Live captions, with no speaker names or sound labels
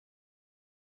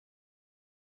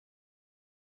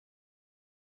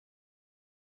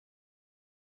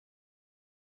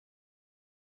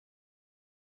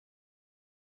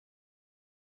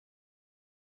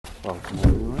Welcome,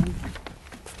 everyone.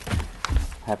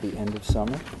 Happy end of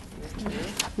summer.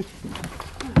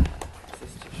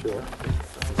 Sure.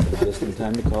 Just in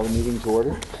time to call the meeting to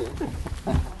order.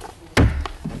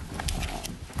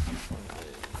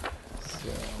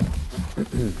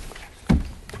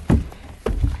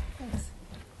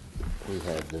 We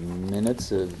have the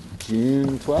minutes of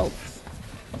June 12th,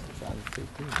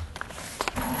 2015.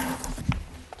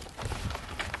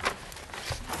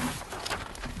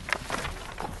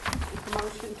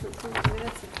 Motion to approve the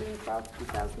minutes of June 12th,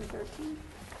 2013.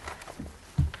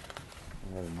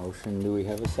 We have a motion. Do we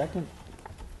have a second?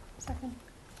 Second.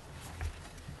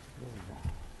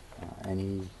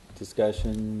 Any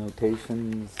discussion,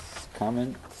 notations,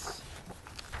 comments?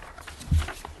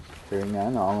 Hearing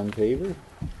none, all in favor?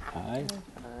 Aye.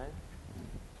 Aye.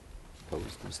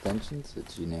 Opposed, abstentions?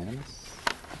 It's unanimous.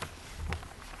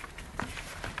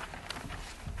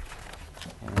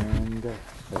 And the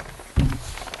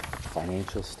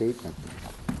financial statement.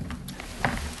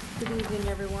 Good evening,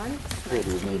 everyone. Good Nice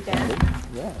to evening, be back. Patty.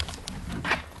 Yes.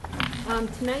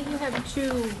 Tonight you have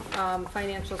two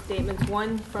financial statements,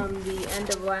 one from the end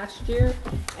of last year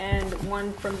and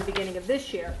one from the beginning of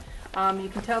this year. You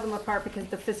can tell them apart because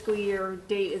the fiscal year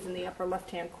date is in the upper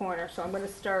left-hand corner. So I'm going to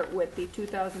start with the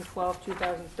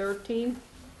 2012-2013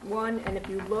 one, and if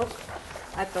you look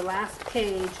at the last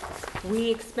page, we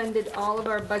expended all of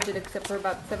our budget except for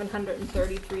about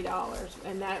 $733,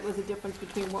 and that was the difference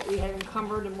between what we had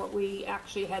encumbered and what we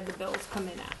actually had the bills come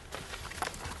in at.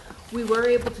 We were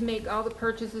able to make all the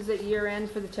purchases at year end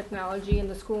for the technology and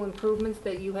the school improvements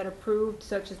that you had approved,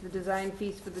 such as the design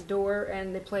fees for the door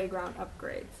and the playground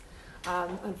upgrades.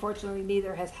 Unfortunately,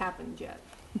 neither has happened yet.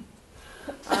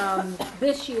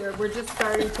 This year, we're just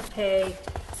starting to pay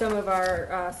some of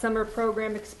our summer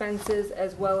program expenses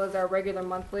as well as our regular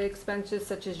monthly expenses,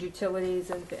 such as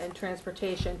utilities and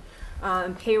transportation.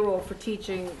 Payroll for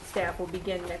teaching staff will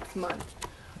begin next month.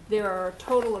 There are a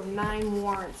total of 9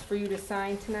 warrants for you to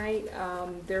sign tonight.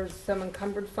 There's some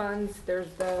encumbered funds. There's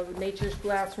the Nature's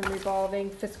Classroom revolving,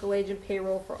 fiscal agent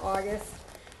payroll for August,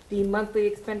 the monthly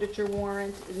expenditure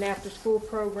warrant, an after-school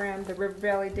program, the River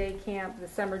Valley Day Camp, the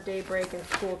summer day break, and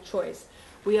school choice.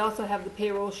 We also have the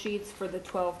payroll sheets for the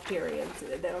 12 periods.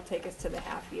 That'll take us to the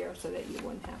half year so that you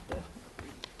wouldn't have to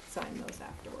sign those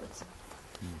afterwards.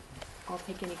 I'll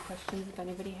take any questions if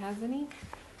anybody has any.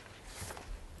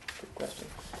 Good question.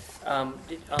 On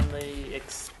the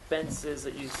expenses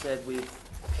that you said we've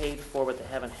paid for but they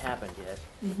haven't happened yet,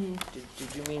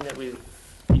 did you mean that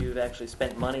you've actually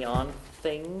spent money on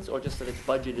things, or just that it's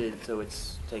budgeted so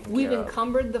it's taken We've care of?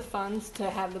 encumbered the funds to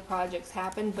have the projects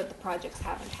happen, but the projects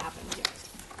haven't happened yet.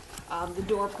 The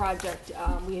door project,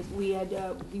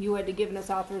 you had given us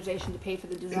authorization to pay for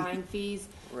the design fees.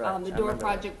 Right, The door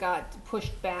project got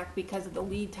pushed back because of the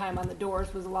lead time on the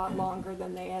doors was a lot longer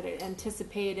than they had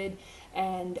anticipated,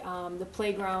 and the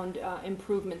playground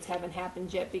improvements haven't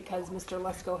happened yet because Mr.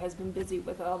 Lesko has been busy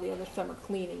with all the other summer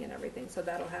cleaning and everything, so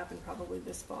that'll happen probably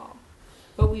this fall.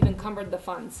 But we've encumbered the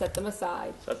funds, set them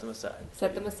aside. Set them aside.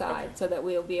 Set them aside Okay. so that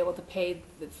we'll be able to pay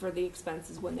for the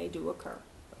expenses when they do occur.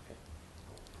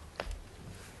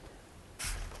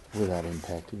 Without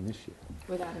impacting this year.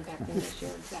 Without impacting this year,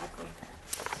 exactly.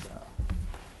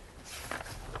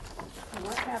 And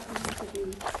what happens to the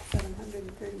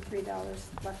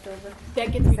 $733 left over?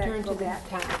 That gets Does that returned go to the back?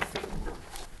 town.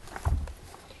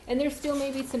 And there still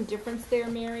may be some difference there,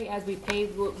 Mary, as we pay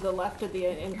the left of the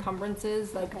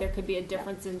encumbrances. Like there could be a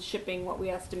difference in shipping what we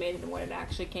estimated and what it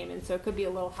actually came in. So it could be a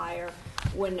little higher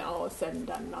when all is said and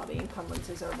done and all the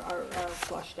encumbrances are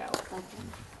flushed out. Okay.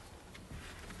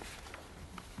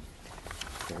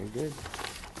 Very good.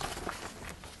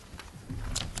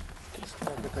 Just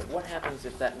what happens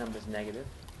if that number's negative?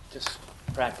 Just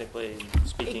practically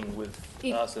speaking with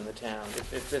us in the town.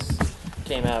 If this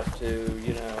came out to,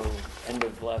 end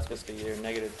of the last fiscal year,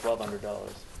 negative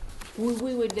 $1,200.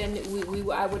 We would then,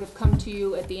 I would have come to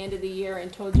you at the end of the year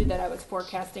and told you that I was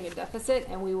forecasting a deficit,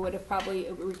 and we would have probably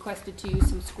requested to use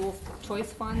some school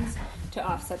choice funds to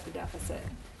offset the deficit,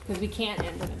 because we can't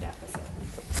end in a deficit.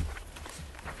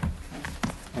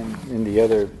 And the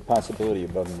other possibility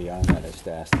above and beyond that is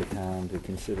to ask the town to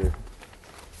consider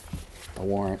a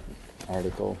warrant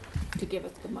article To give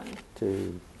us the money.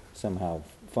 to somehow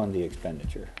fund the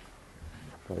expenditure.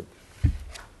 But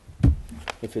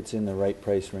if it's in the right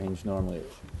price range, normally,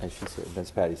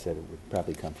 as Patty said, it would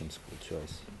probably come from school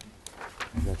choice.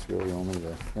 That's really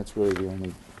the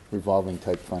only revolving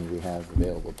type fund we have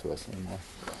available to us anymore.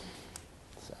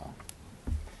 So.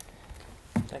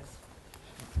 Thanks.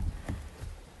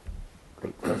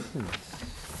 Great questions.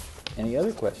 Any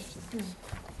other questions?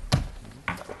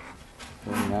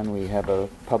 Hearing none, we have a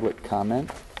public comment.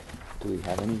 Do we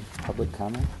have any public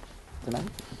comment tonight?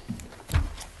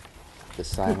 The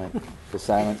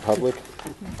silent public?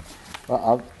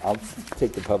 Well, I'll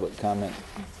take the public comment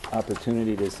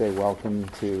opportunity to say welcome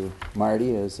to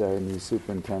Marty as our new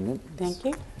superintendent. Thank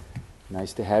you.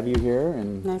 Nice to have you here,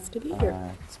 and Nice to be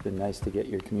here. it's been nice to get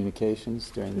your communications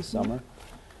during the summer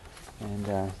and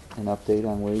an update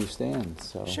on where you stand.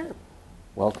 So Sure.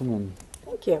 welcome, and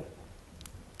Thank you.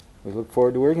 we look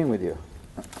forward to working with you.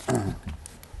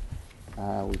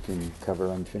 We can cover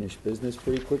unfinished business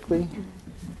pretty quickly.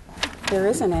 There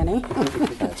isn't any.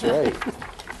 That's right.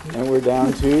 And we're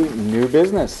down to new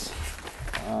business.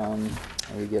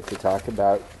 We get to talk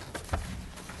about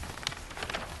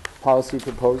policy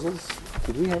proposals.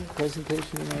 Did we have a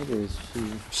presentation tonight, or is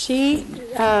she? She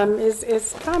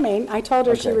is coming. I told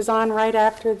her she Okay. was on right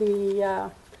after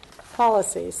the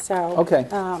policies, so Okay.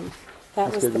 that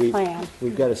That's was good. the plan.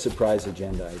 We've got a surprise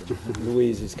agenda item.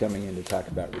 Louise is coming in to talk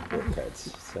about report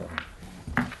cards. So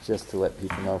just to let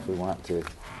people know if we want to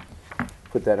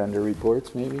put that under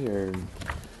reports maybe, or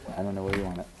I don't know where you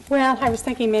want it. Well, I was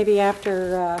thinking maybe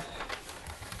after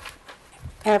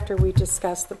we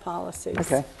discuss the policies.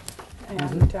 Okay.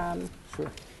 And Sure.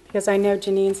 because I know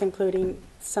Janine's including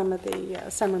some of the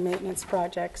summer maintenance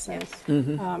projects and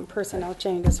personnel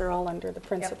changes are all under the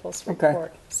principal's Okay.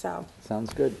 report. So,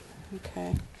 Sounds good.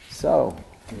 okay. So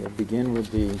we'll begin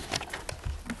with the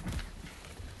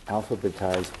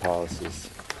alphabetized policies.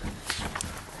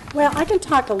 Well, I can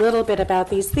talk a little bit about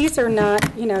these. These are not,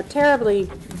 terribly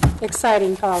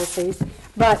exciting policies,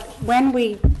 but when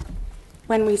we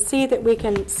see that we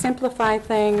can simplify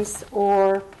things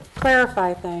or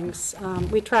clarify things,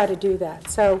 we try to do that.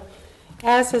 So,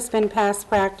 as has been past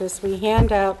practice, we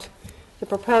hand out the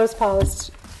proposed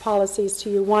policies to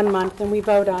you one month, and we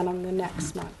vote on them the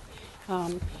next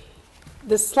month.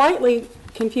 The slightly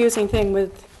confusing thing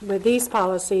with these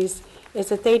policies is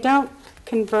that they don't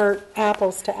convert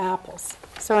apples to apples.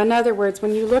 So in other words,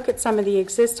 when you look at some of the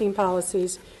existing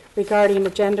policies regarding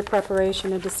agenda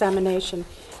preparation and dissemination,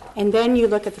 and then you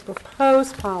look at the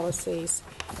proposed policies,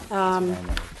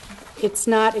 it's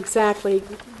not exactly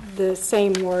the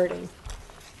same wording.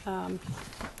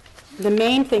 The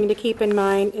main thing to keep in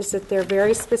mind is that they're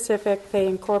very specific. They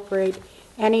incorporate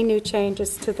any new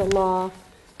changes to the law.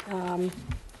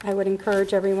 I would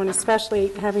encourage everyone, especially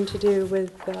having to do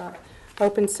with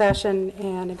open session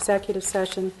and executive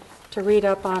session, to read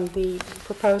up on the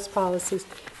proposed policies.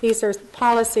 These are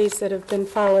policies that have been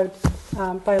followed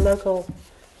by local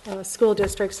school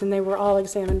districts, and they were all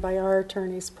examined by our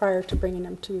attorneys prior to bringing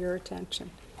them to your attention.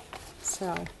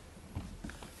 So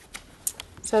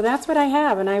that's what I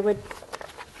have, and I would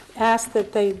ask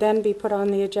that they then be put on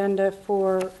the agenda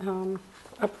for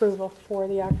approval for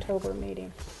the October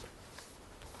meeting.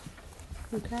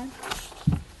 Okay?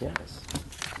 Yes.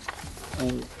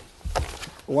 And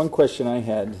one question I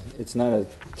had, it's not a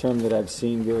term that I've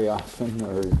seen very often,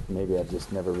 or maybe I've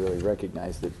just never really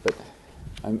recognized it, but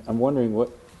I'm wondering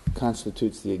what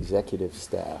constitutes the executive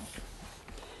staff.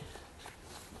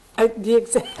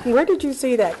 Where did you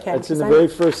see that, Ken? It's in the very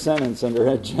first sentence under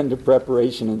agenda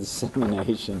preparation and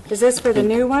dissemination. Is this for the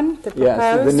new one, the proposed?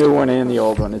 Yes, the new one and the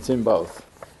old one. It's in both.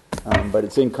 But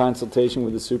it's in consultation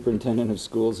with the superintendent of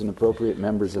schools and appropriate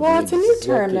members of the Well, executive it's a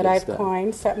new term that I've staff.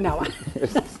 coined, so, no.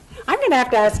 I'm going to have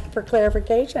to ask for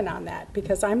clarification on that,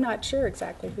 because I'm not sure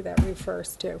exactly who that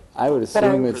refers to. I would But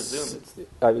assume I it's.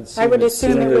 I would it's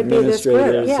assume it senior would be this group,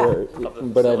 administrators yeah. or-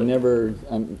 But I've never,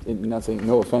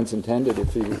 no offense intended,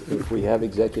 if we have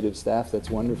executive staff, that's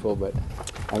wonderful, but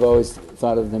I've always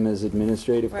thought of them as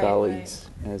administrative Right, colleagues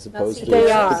as opposed to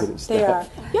They are, executive they are. staff.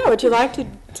 Yeah, would you like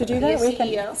to do that? Be a We can-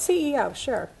 CEO? CEO,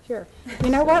 sure. You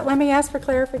know what, let me ask for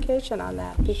clarification on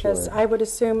that, because Sure. I would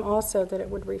assume also that it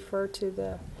would refer to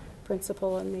the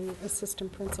principal and the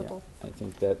assistant Yeah, principal. I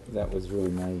think that was really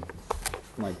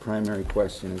my primary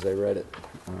question as I read it.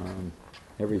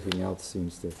 Everything else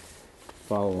seems to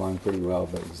follow along pretty well,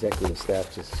 but executive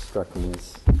staff just struck me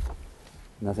as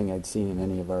nothing I'd seen in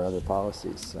any of our other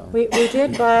policies, so. We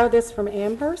did borrow this from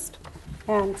Amherst,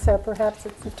 and so perhaps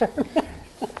it's a term.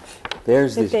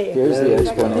 There's the They-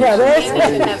 explanation. Yeah, there's-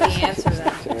 Maybe we should have the answer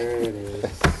then. There it is.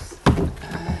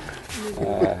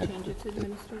 Change it to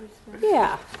administrative staff?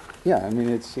 Yeah, Yeah, I mean,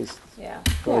 it's just, Yeah.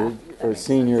 or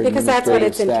senior because that's what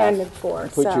it's administrative intended for,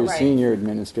 staff. Put your so. Right. senior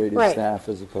administrative Right. staff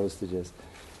as opposed to just,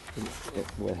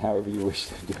 however you wish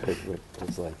to do it,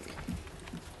 it's like,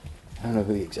 I don't know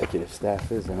who the executive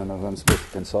staff is, I don't know who I'm supposed to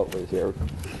consult with here.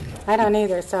 I don't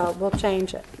either, so we'll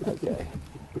change it. Okay.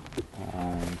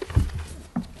 And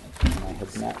I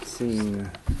have not seen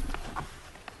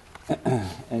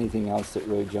anything else that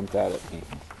really jumped out at me.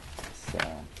 So,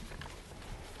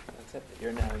 Except that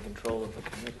you're now in control of the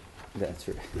committee, that's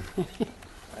right.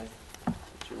 right?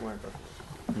 Which you weren't before,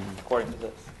 according to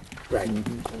this. Right. In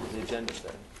terms of the agenda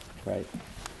setting. Right.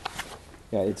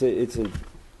 Yeah,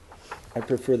 I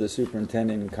prefer the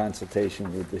superintendent in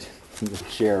consultation with the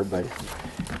chair, but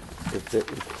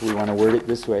if we want to word it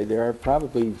this way, there are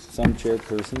probably some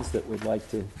chairpersons that would like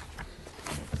to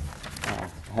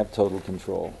have total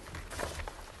control.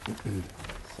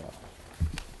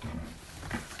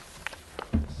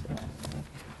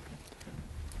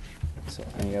 So,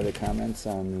 any other comments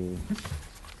on the...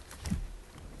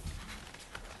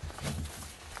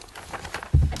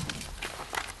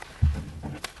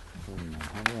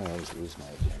 How do I always lose my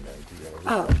agenda? Do you always-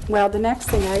 Oh, well, the next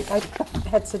thing, I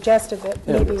had suggested that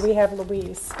There it maybe is. we have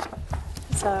Louise.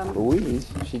 Louise,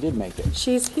 she did make it.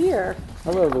 She's here.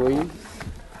 Hello, Louise.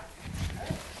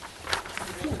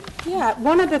 Yeah,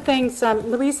 one of the things,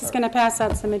 Louise is going to pass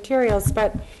out some materials,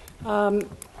 but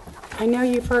I know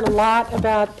you've heard a lot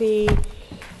about the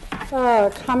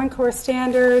Common Core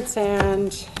standards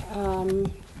and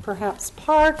perhaps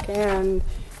PARC and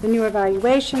the new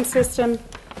evaluation system.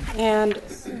 And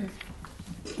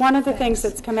one of the things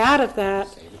that's come out of that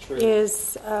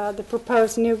is the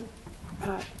proposed new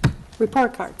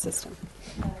report card system.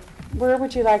 Where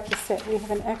would you like to sit? We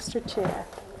have an extra chair.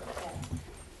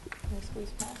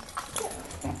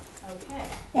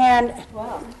 And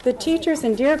the teachers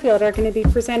in Deerfield are going to be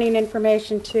presenting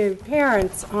information to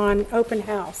parents on open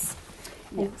house.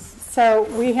 So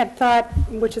we had thought,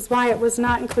 which is why it was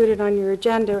not included on your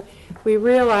agenda, we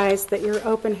realized that your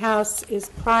open house is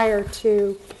prior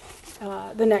to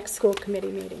the next school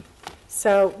committee meeting.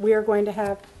 So we are going to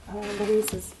have,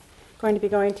 Louise is going to be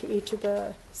going to each of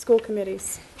the school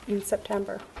committees in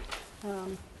September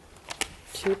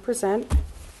to present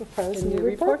proposed new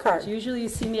report card. Usually you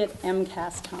see me at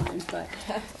MCAS time, but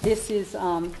this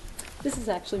is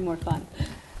actually more fun.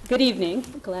 Good evening.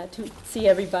 Glad to see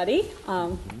everybody.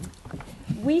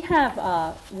 We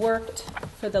have worked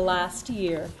for the last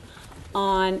year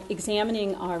on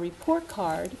examining our report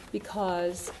card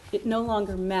because it no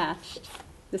longer matched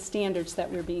the standards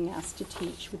that we're being asked to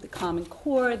teach with the Common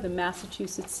Core, the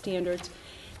Massachusetts standards,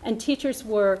 and teachers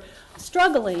were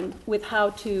struggling with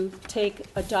how to take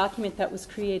a document that was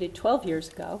created 12 years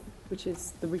ago, which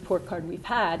is the report card we've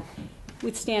had,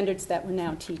 with standards that we're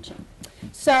now teaching.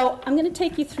 So I'm going to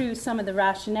take you through some of the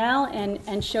rationale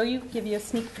and show you, give you a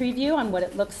sneak preview on what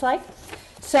it looks like.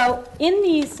 So in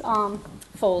these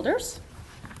folders,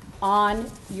 on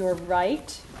your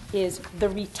right is the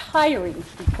retiring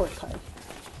report card,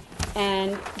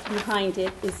 and behind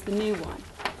it is the new one.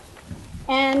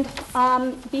 And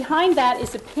behind that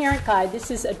is a parent guide.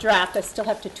 This is a draft. I still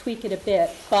have to tweak it a bit,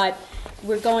 but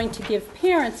we're going to give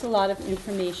parents a lot of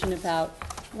information about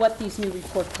what these new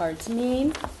report cards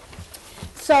mean.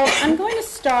 So I'm going to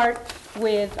start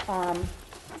with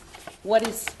what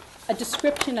is a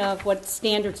description of what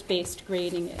standards-based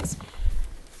grading is.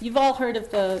 You've all heard of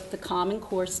the Common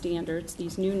Core standards,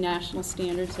 these new national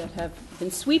standards that have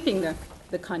been sweeping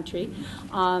the country.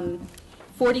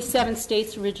 47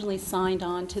 states originally signed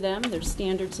on to them. There's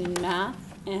standards in math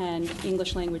and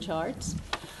English language arts.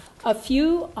 A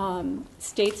few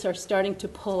states are starting to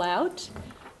pull out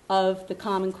of the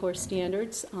Common Core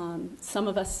standards. Some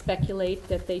of us speculate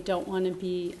that they don't want to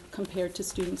be compared to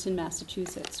students in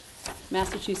Massachusetts.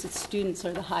 Massachusetts students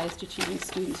are the highest achieving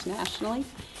students nationally,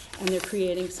 and they're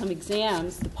creating some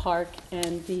exams, the PARC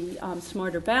and the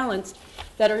Smarter Balanced,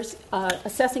 that are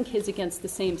assessing kids against the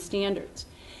same standards.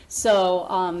 So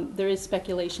there is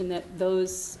speculation that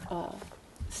those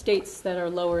states that are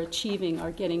lower achieving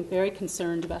are getting very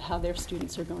concerned about how their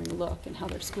students are going to look and how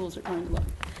their schools are going to look.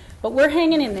 But we're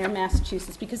hanging in there,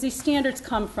 Massachusetts, because these standards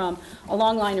come from a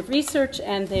long line of research,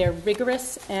 and they're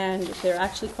rigorous, and they're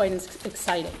actually quite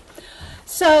exciting.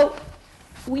 So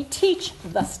we teach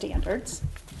the standards,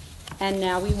 and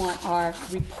now we want our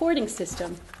reporting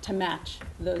system to match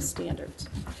those standards.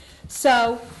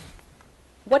 So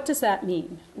what does that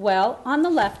mean? Well, on the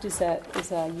left is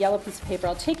a yellow piece of paper.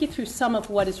 I'll take you through some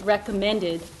of what is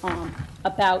recommended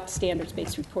about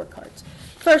standards-based report cards.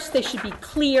 First, they should be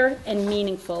clear and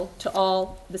meaningful to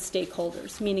all the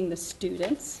stakeholders, meaning the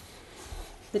students,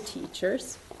 the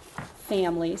teachers,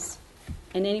 families,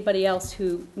 and anybody else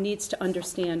who needs to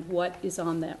understand what is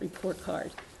on that report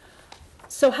card.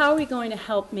 So how are we going to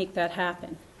help make that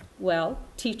happen? Well,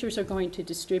 teachers are going to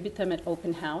distribute them at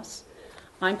open house.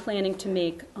 I'm planning to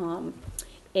make I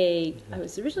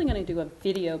was originally going to do a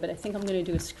video, but I think I'm going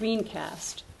to do a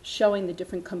screencast showing the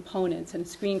different components. And a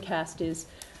screencast is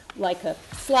like a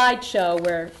slideshow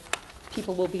where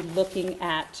people will be looking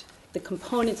at the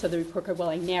components of the report card while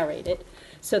I narrate it,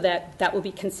 so that that will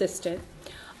be consistent.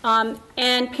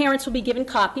 And parents will be given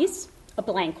copies, a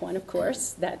blank one, of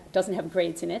course, that doesn't have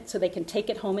grades in it, so they can take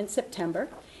it home in September.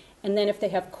 And then if they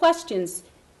have questions,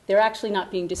 they're actually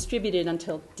not being distributed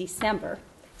until December,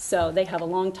 so they have a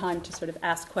long time to sort of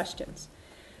ask questions.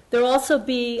 They'll also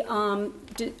be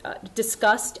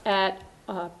discussed at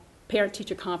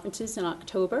parent-teacher conferences in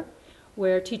October,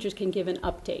 where teachers can give an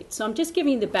update. So I'm just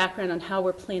giving you the background on how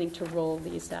we're planning to roll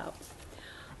these out.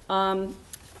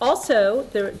 Also,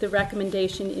 the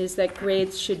recommendation is that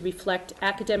grades should reflect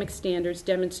academic standards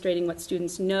demonstrating what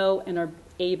students know and are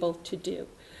able to do.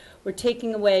 We're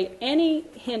taking away any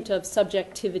hint of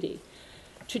subjectivity.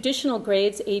 Traditional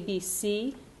grades, A, B,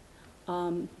 C,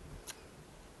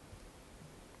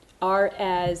 are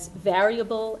as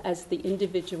variable as the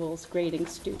individuals grading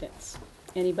students.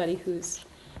 Anybody who's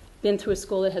been through a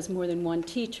school that has more than one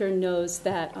teacher knows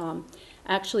that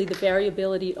actually the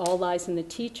variability all lies in the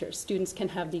teacher. Students can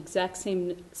have the exact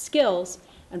same skills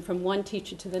and from one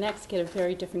teacher to the next get a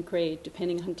very different grade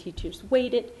depending on teachers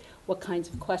weight it, what kinds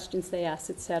of questions they ask,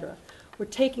 etc. We're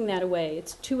taking that away.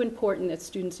 It's too important that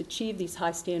students achieve these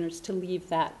high standards to leave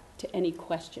that to any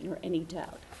question or any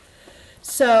doubt.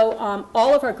 So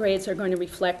all of our grades are going to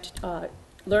reflect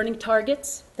learning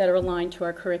targets that are aligned to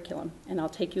our curriculum, and I'll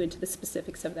take you into the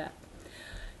specifics of that.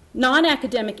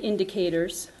 Non-academic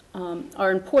indicators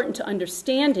are important to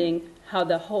understanding how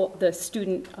the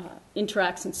student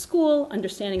interacts in school,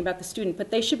 understanding about the student,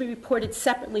 but they should be reported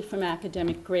separately from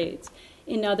academic grades.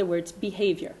 In other words,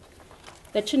 behavior.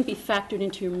 That shouldn't be factored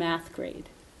into your math grade.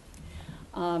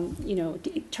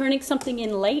 Turning something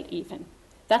in late even,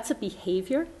 that's a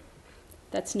behavior.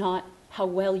 That's not how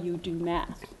well you do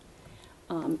math.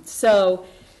 So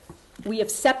we have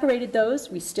separated those.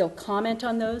 We still comment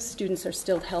on those. Students are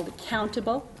still held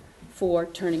accountable for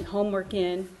turning homework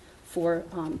in, for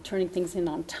turning things in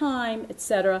on time,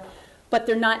 etc. But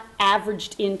they're not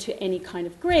averaged into any kind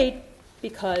of grade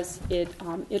because it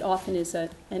often is an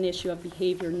issue of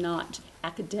behavior, not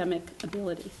academic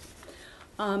ability.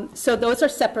 So those are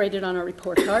separated on our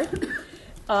report card.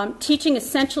 Teaching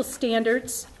essential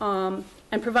standards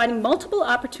and providing multiple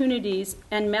opportunities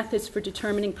and methods for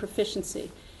determining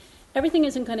proficiency. Everything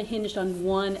isn't going to hinge on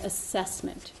one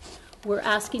assessment. We're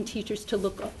asking teachers to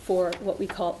look for what we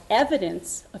call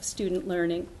evidence of student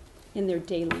learning in their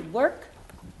daily work,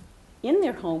 in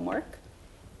their homework,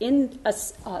 in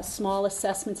small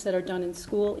assessments that are done in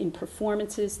school, in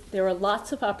performances. There are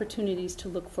lots of opportunities to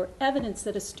look for evidence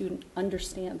that a student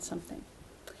understands something.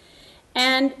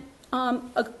 And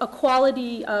a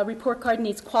quality report card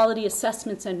needs quality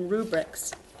assessments and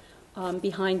rubrics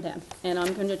behind them. And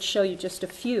I'm going to show you just a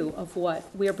few of what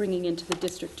we are bringing into the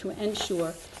district to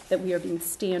ensure that we are being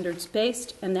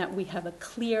standards-based and that we have a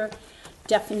clear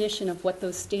definition of what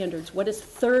those standards, what does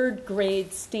third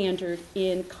grade standard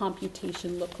in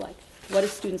computation look like? What do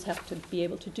students have to be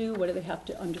able to do? What do they have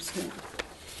to understand?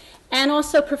 And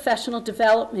also professional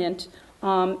development,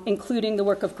 including the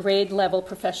work of grade-level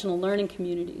professional learning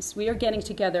communities. We are getting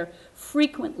together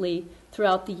frequently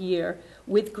throughout the year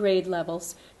with grade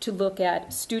levels to look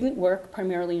at student work,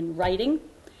 primarily in writing,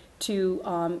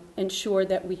 to ensure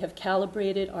that we have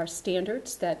calibrated our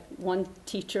standards, that one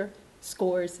teacher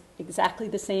scores exactly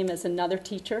the same as another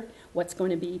teacher. What's going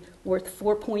to be worth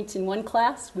 4 points in one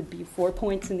class would be 4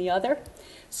 points in the other.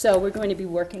 So we're going to be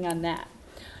working on that.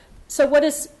 So what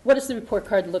does the report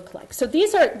card look like? So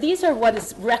these are what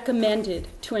is recommended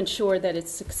to ensure that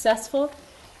it's successful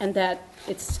and that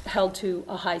it's held to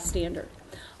a high standard.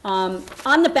 On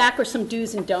the back are some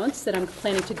do's and don'ts that I'm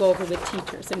planning to go over with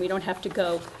teachers, and we don't have to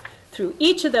go through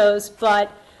each of those,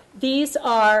 but these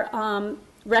are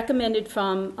recommended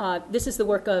from, this is the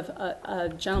work of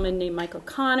a gentleman named Michael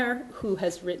Connor, who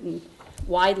has written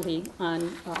widely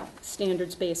on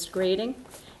standards-based grading.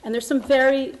 And there's some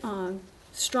very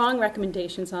strong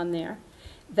recommendations on there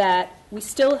that we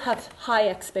still have high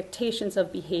expectations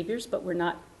of behaviors, but we're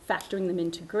not factoring them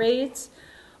into grades.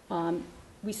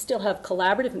 We still have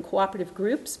collaborative and cooperative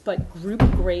groups, but group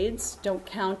grades don't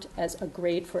count as a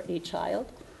grade for a child.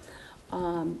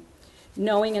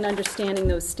 Knowing and understanding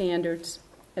those standards,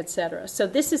 etc. So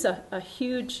this is a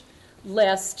huge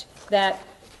list that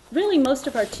really most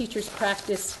of our teachers'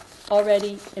 practice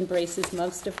already embraces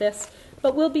most of this,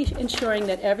 but we'll be ensuring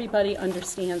that everybody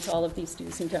understands all of these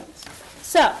do's and don'ts.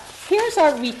 So here's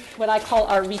our what I call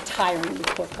our retiring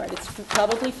report card. It's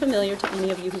probably familiar to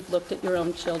any of you who've looked at your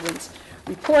own children's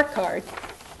report card.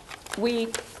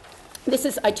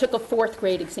 I took a 4th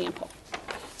grade example.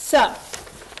 So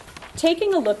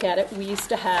taking a look at it, we used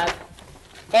to have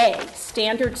A,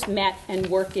 standards met and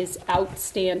work is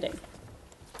outstanding.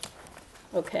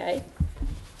 Okay?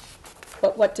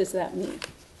 But what does that mean?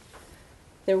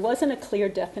 There wasn't a clear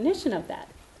definition of that.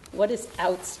 What is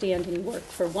outstanding work?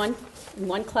 For one, in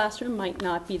one classroom might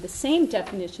not be the same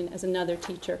definition as another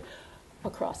teacher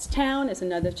across town, as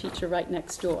another teacher right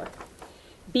next door.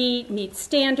 B, meet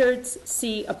standards.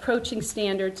 C, approaching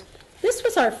standards. This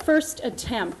was our first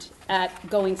attempt at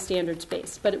going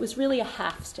standards-based, but it was really a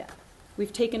half step.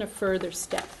 We've taken a further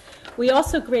step. We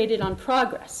also graded on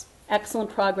progress. Excellent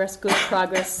progress, good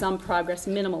progress, some progress,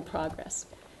 minimal progress.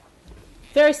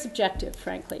 Very subjective,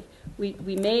 frankly.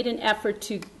 We made an effort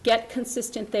to get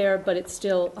consistent there, but it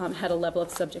still had a level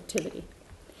of subjectivity.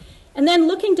 And then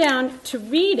looking down to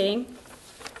reading,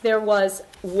 there was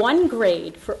 1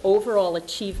 grade for overall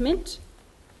achievement,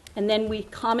 and then we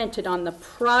commented on the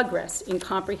progress in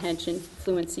comprehension,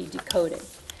 fluency, decoding.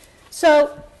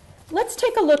 So let's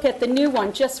take a look at the new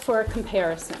one just for a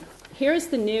comparison. Here's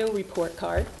the new report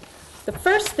card. The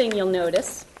first thing you'll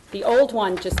notice, the old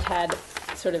one just had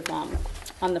sort of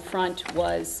on the front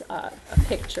was a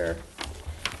picture.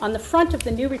 On the front of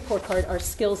the new report card are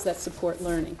skills that support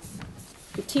learning.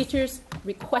 The teachers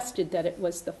requested that it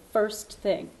was the first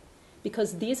thing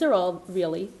because these are all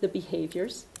really the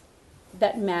behaviors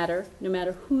that matter no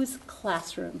matter whose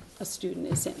classroom a student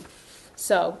is in.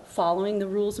 So following the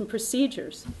rules and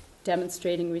procedures,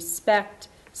 demonstrating respect,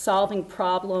 solving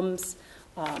problems,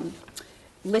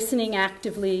 listening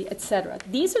actively, etc.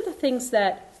 These are the things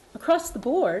that across the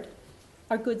board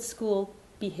are good school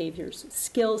behaviors,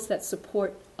 skills that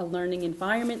support a learning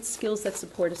environment, skills that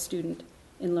support a student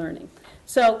in learning.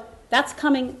 So that's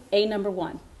coming A number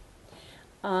 1.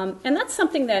 And that's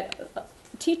something that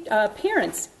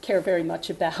parents care very much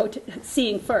about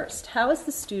seeing first. How is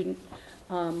the student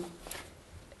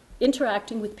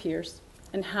interacting with peers,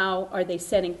 and how are they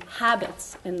setting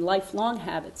habits and lifelong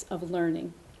habits of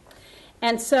learning?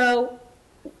 And so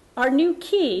our new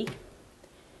key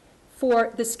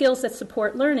for the skills that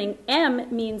support learning, M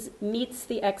means meets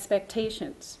the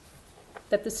expectations,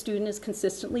 that the student is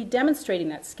consistently demonstrating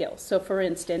that skill. So for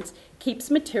instance,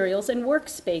 keeps materials and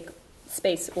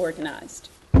workspace organized.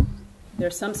 There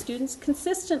are some students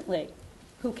consistently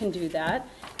who can do that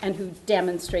and who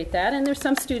demonstrate that, and there's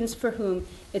some students for whom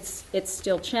it's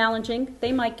still challenging.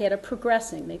 They might get a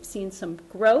progressing. They've seen some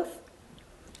growth.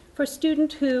 For a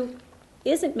student who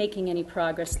isn't making any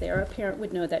progress there, a parent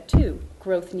would know that too.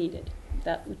 Growth needed.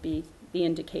 That would be the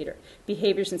indicator.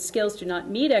 Behaviors and skills do not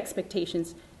meet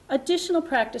expectations. Additional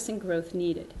practice and growth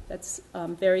needed. That's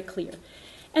very clear.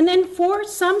 And then for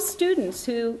some students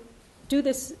who do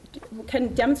this,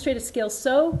 can demonstrate a skill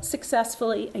so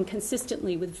successfully and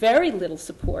consistently with very little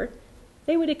support,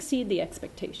 they would exceed the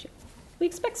expectation. We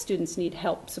expect students need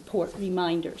help, support,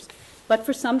 reminders. But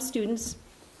for some students,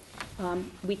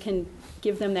 we can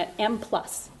give them that M+.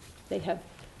 They have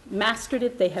mastered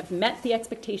it, they have met the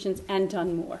expectations and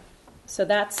done more. So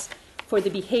that's for the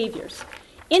behaviors.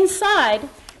 Inside,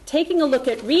 taking a look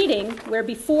at reading, where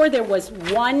before there was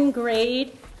 1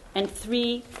 grade and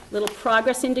 3 little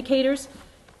progress indicators,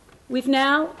 we've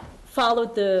now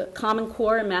followed the Common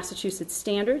Core and Massachusetts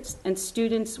standards, and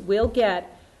students will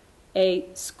get a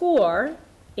score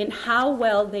in how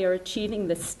well they are achieving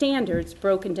the standards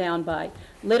broken down by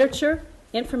literature,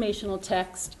 informational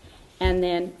text, and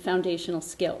then foundational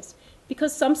skills.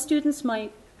 Because some students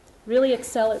might really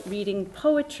excel at reading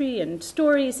poetry and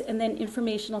stories, and then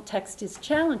informational text is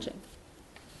challenging.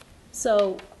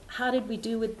 So how did we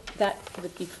do with that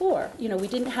before? You know, we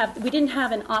didn't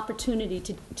have an opportunity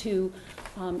to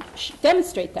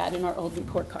demonstrate that in our old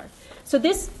report card. So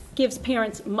this gives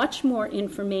parents much more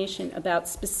information about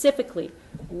specifically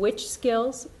which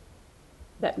skills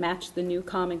that match the new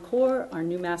Common Core, our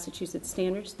new Massachusetts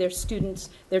standards,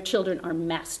 their children are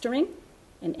mastering,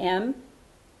 an M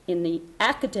in the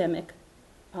academic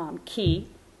key.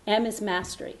 M is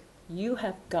mastery. You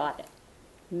have got it.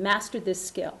 Mastered this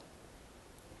skill.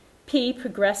 P,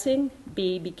 progressing.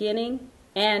 B, beginning.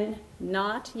 N,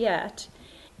 not yet.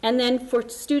 And then for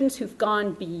students who've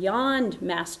gone beyond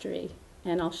mastery,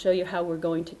 and I'll show you how we're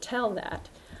going to tell that,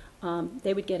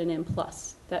 they would get an M+.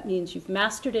 That means you've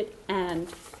mastered it, and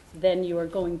then you are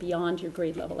going beyond your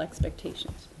grade level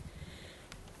expectations.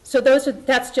 So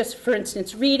that's just, for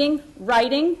instance, reading.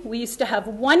 Writing, we used to have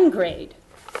 1 grade.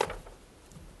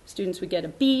 Students would get a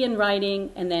B in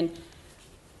writing, and then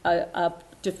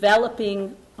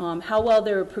developing how well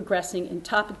they were progressing in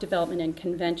topic development and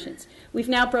conventions. We've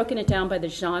now broken it down by the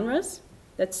genres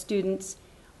that students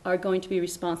are going to be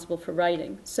responsible for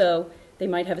writing. So they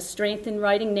might have a strength in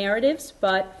writing narratives,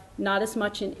 but not as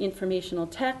much in informational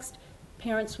text.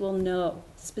 parents will know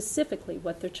specifically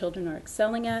what their children are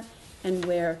excelling at and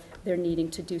where they're needing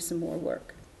to do some more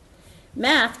work.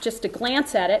 Math, just a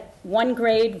glance at it, 1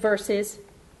 grade versus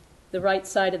the right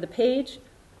side of the page,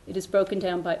 it is broken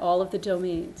down by all of the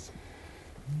domains.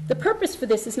 The purpose for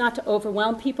this is not to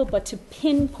overwhelm people, but to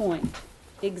pinpoint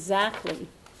exactly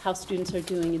how students are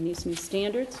doing in these new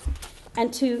standards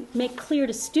and to make clear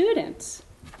to students,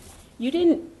 you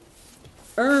didn't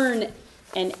earn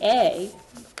an A,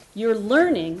 your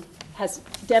learning has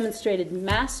demonstrated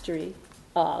mastery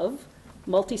of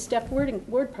multi-step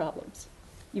word problems.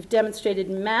 You've demonstrated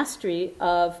mastery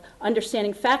of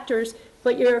understanding factors,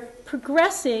 but you're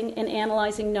progressing in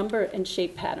analyzing number and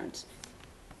shape patterns.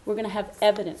 We're going to have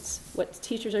evidence. What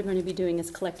teachers are going to be doing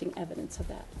is collecting evidence of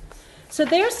that. So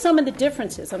there's some of the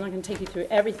differences. I'm not going to take you through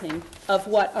everything of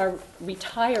what our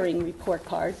retiring report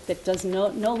card that does no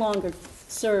longer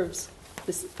serves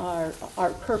our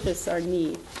purpose, our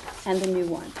need, and the new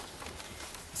one.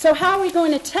 So how are we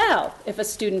going to tell if a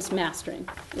student's mastering?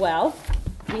 Well,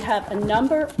 we have a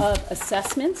number of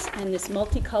assessments in this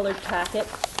multicolored packet.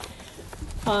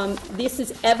 This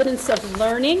is evidence of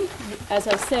learning. As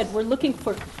I said, we're looking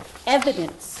for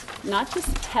evidence, not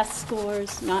just test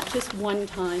scores, not just one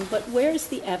time, but where's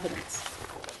the evidence?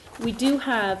 We do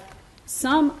have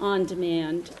some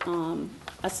on-demand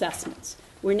assessments.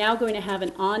 We're now going to have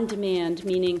an on-demand,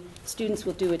 meaning students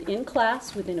will do it in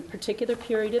class within a particular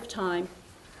period of time,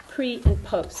 pre and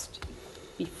post,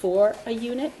 before a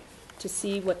unit to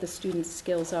see what the student's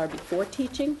skills are before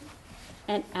teaching,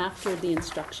 and after the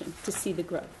instruction to see the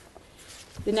growth.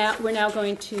 We're now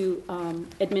going to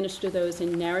administer those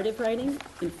in narrative writing,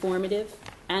 informative,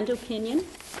 and opinion,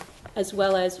 as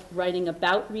well as writing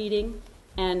about reading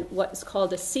and what's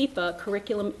called a CEPA,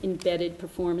 Curriculum Embedded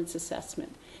Performance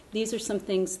Assessment. These are some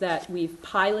things that we've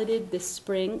piloted this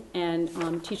spring, and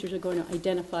teachers are going to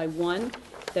identify one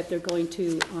that they're going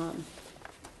to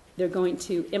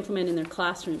implement in their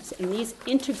classrooms. And these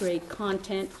integrate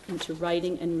content into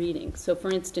writing and reading. So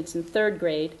for instance, in 3rd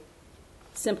grade,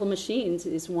 Simple Machines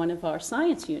is one of our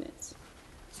science units.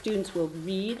 Students will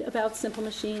read about simple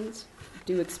machines,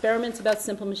 do experiments about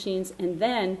simple machines, and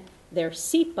then their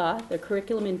CEPA, their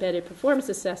Curriculum Embedded Performance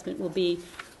Assessment, will be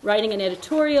writing an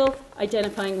editorial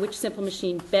identifying which simple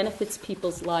machine benefits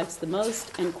people's lives the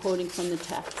most and quoting from the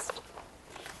text.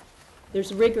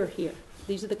 There's rigor here.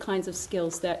 These are the kinds of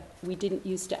skills that we didn't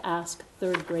used to ask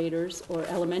 3rd graders or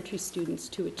elementary students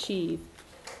to achieve,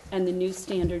 and the new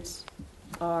standards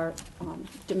are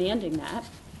demanding that.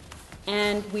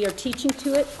 And we are teaching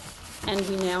to it, and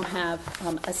we now have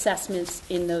assessments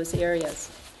in those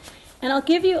areas. And I'll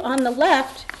give you on the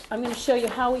left, I'm going to show you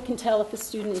how we can tell if a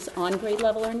student is on grade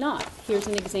level or not. Here's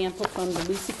an example from the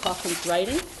Lucy Coughlin's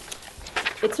writing.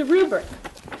 It's a rubric.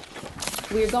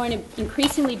 We're going to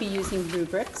increasingly be using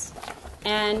rubrics.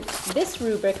 And this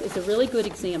rubric is a really good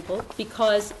example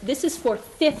because this is for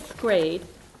 5th grade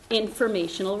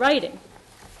informational writing.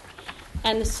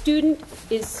 And the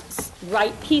student's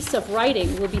piece of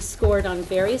writing will be scored on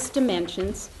various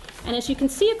dimensions. And as you can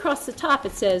see across the top,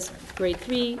 it says grade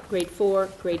 3, grade 4,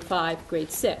 grade 5,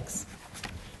 grade 6.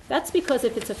 That's because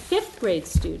if it's a 5th grade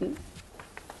student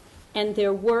and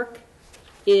their work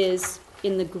is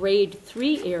in the grade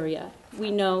 3 area,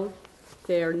 we know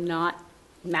they're not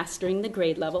mastering the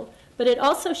grade level, but it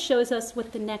also shows us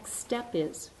what the next step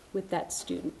is with that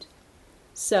student.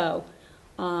 So,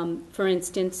 for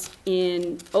instance,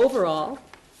 overall,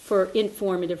 for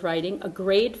informative writing, a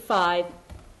grade 5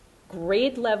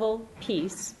 grade level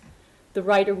piece, the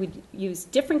writer would use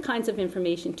different kinds of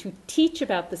information to teach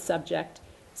about the subject,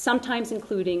 sometimes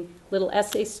including little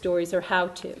essay stories or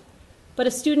how-to. But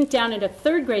a student down at a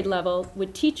 3rd grade level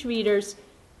would teach readers,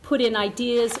 put in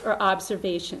ideas or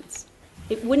observations.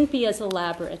 It wouldn't be as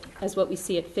elaborate as what we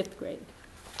see at 5th grade.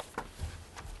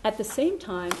 At the same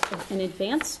time, an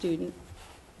advanced student,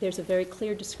 there's a very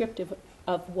clear descriptive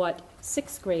of what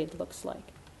 6th grade looks like.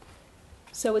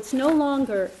 So it's no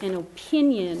longer an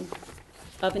opinion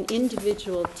of an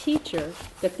individual teacher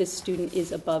that this student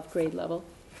is above grade level.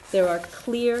 There are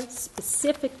clear,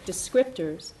 specific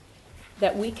descriptors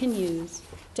that we can use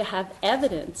to have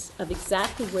evidence of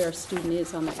exactly where a student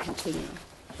is on that continuum.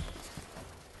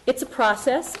 It's a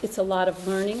process. It's a lot of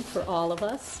learning for all of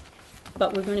us,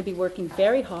 but we're going to be working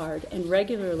very hard and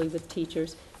regularly with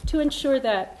teachers to ensure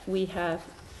that we have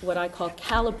what I call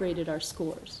calibrated our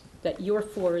scores, that your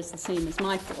 4 is the same as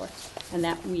my 4, and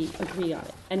that we agree on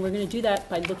it. And we're going to do that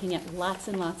by looking at lots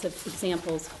and lots of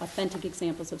examples, authentic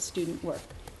examples of student work.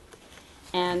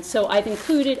 And so I've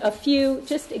included a few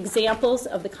just examples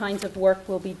of the kinds of work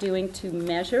we'll be doing to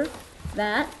measure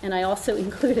that, and I also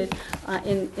included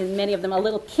in many of them a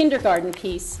little kindergarten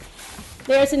piece.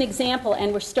 There's an example,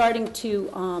 and we're starting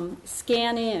to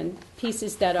scan in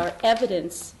pieces that are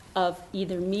evidence of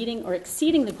either meeting or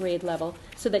exceeding the grade level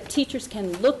so that teachers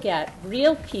can look at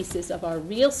real pieces of our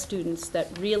real students that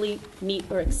really meet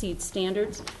or exceed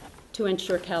standards to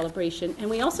ensure calibration. And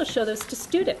we also show those to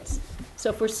students.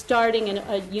 So if we're starting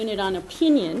a unit on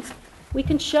opinions, we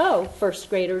can show first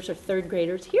graders or third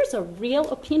graders, here's a real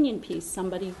opinion piece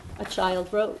a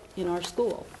child wrote in our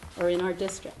school or in our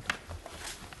district.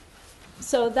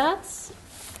 So that's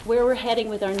where we're heading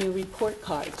with our new report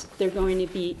cards. They're going to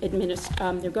be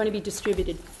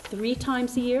distributed 3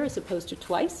 times a year as opposed to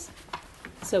twice.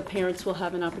 So parents will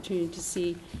have an opportunity to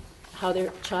see how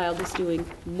their child is doing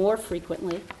more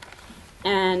frequently.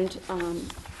 And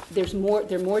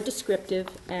they're more descriptive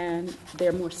and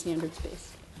they're more standards-based.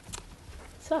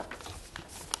 So,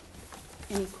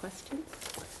 any questions?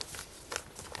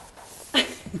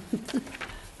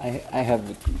 I have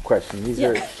a question. These Yeah.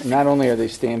 are, not only are they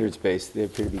standards-based, they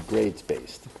appear to be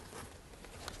grades-based.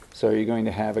 So are you going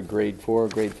to have a grade 4, a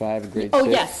grade 5, a grade 6? Oh,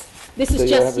 yes. This So is you'll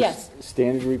just, have a yes.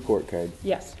 standard report card.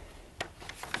 Yes.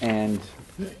 And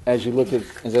as I look at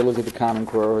the Common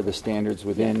Core or the standards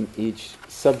within each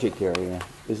subject area,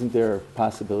 isn't there a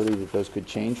possibility that those could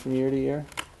change from year to year?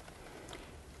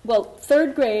 Well,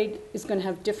 third grade is going to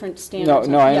have different standards.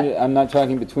 No, Yeah. I'm not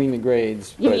talking between the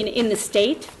grades. You but mean in the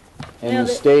state? in No,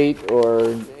 the state,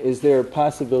 or is there a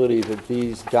possibility that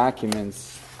these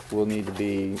documents will need to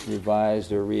be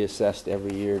revised or reassessed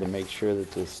every year to make sure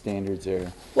that the standards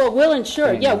are... Well, we'll ensure.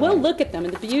 Staying Yeah, in we'll line. look at them.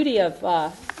 And the beauty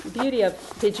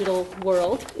of digital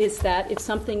world is that if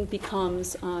something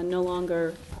becomes no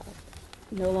longer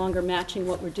matching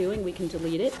what we're doing, we can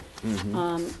delete it.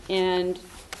 And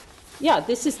yeah,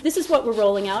 this is what we're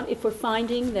rolling out. If we're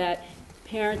finding that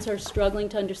parents are struggling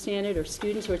to understand it, or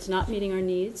students, or it's not meeting our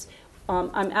needs,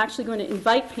 I'm actually going to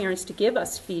invite parents to give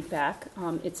us feedback.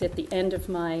 It's at the end of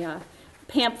my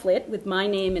pamphlet with my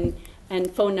name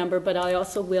and phone number, but I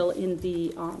also will in the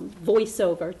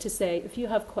voiceover to say, if you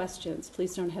have questions,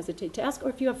 please don't hesitate to ask, or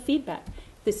if you have feedback.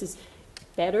 If this is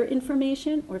better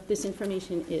information, or if this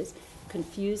information is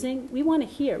confusing, we want to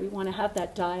hear. We want to have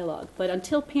that dialogue. But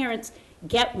until parents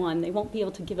get one, they won't be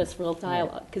able to give us real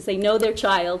dialogue, because they know their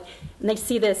child, and they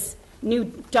see this new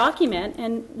document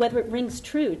and whether it rings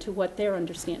true to what they're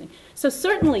understanding. So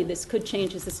certainly this could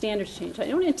change as the standards change. I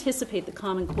don't anticipate the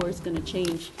Common Core is going to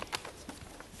change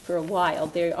for a while.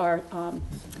 They are,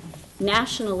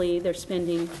 nationally, they're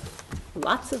spending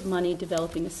lots of money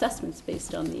developing assessments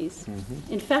based on these.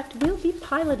 In fact, we'll be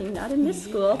piloting, not in this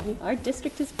school. Our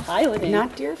district is piloting.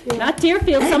 Not Deerfield. Not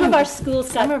Deerfield. Some of our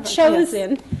schools got of us,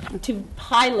 chosen to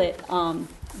pilot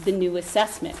the new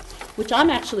assessment, which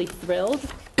I'm actually thrilled,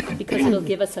 because it'll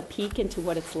give us a peek into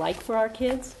what it's like for our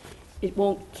kids. It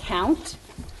won't count,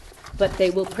 but they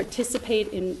will participate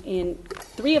in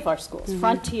 3 of our schools.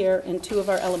 Frontier and 2 of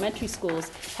our elementary schools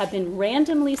have been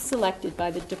randomly selected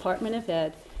by the Department of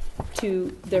Ed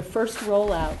to their first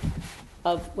rollout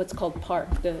of what's called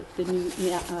PARC, the new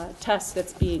test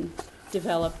that's being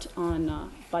developed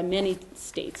by many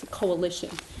states, a coalition.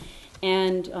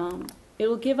 And it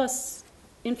will give us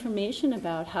information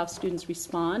about how students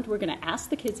respond. We're going to ask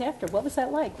the kids after, what was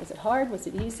that like? Was it hard? Was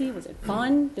it easy? Was it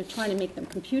fun? They're trying to make them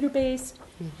computer-based.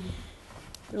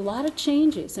 There are a lot of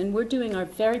changes, and we're doing our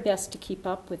very best to keep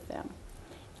up with them.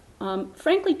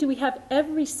 Frankly, do we have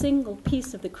every single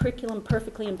piece of the curriculum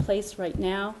perfectly in place right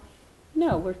now?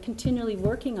 No, we're continually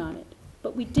working on it.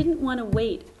 But we didn't want to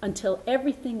wait until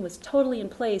everything was totally in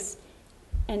place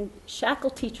and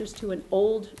shackle teachers to an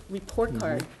old report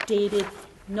card dated,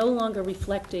 no longer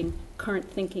reflecting current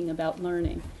thinking about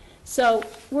learning. So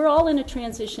we're all in a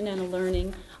transition and a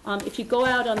learning. If you go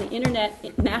out on the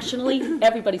internet nationally,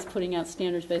 everybody's putting out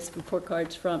standards-based report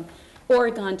cards from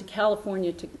Oregon to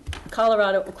California to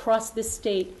Colorado. Across this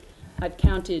state, I've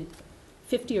counted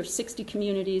 50 or 60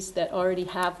 communities that already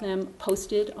have them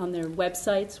posted on their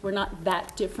websites. We're not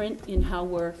that different in how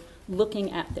we're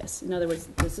looking at this. In other words,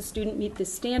 does the student meet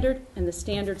this standard? And the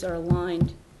standards are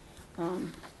aligned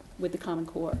with the Common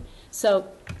Core. So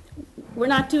we're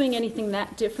not doing anything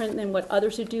that different than what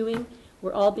others are doing.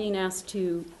 We're all being asked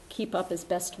to keep up as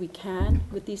best we can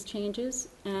with these changes.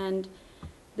 And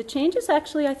the changes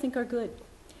actually, I think, are good.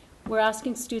 We're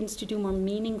asking students to do more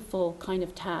meaningful kind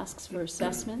of tasks for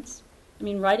assessments. I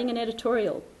mean, writing an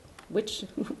editorial, which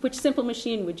simple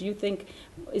machine would you think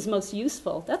is most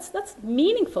useful? That's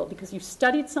meaningful, because you've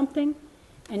studied something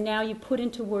and now you put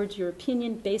into words your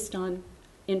opinion based on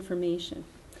information.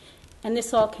 And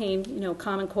this all came,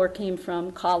 Common Core came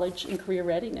from college and career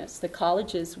readiness. The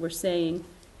colleges were saying,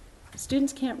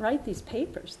 Students can't write these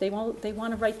papers. They want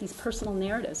to write these personal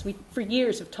narratives. We, for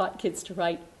years, have taught kids to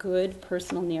write good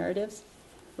personal narratives.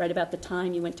 Write about the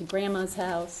time you went to grandma's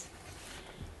house.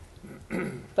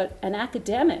 But an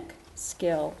academic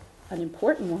skill, an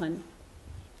important one,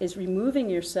 is removing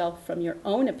yourself from your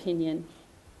own opinion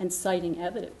and citing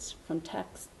evidence from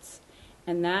texts.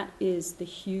 And that is the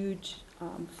huge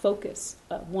focus,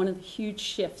 one of the huge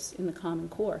shifts in the Common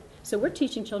Core. So we're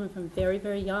teaching children from very,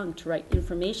 very young to write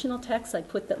informational texts. I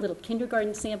put that little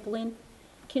kindergarten sample in.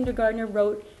 Kindergartner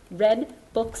read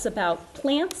books about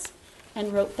plants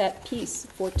and wrote that piece,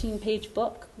 14-page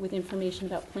book with information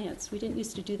about plants. We didn't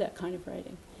used to do that kind of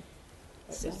writing.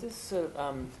 So. Is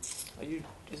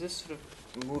this sort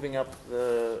of moving up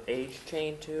the age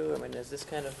chain too? I mean, is this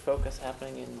kind of focus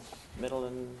happening in middle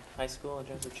and high school in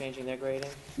terms of changing their grading?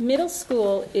 Middle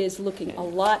school is looking a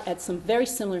lot at some very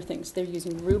similar things. They're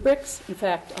using rubrics. In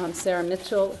fact, Sarah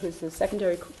Mitchell, who's the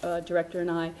secondary director, and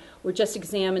I were just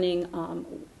examining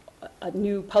a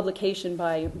new publication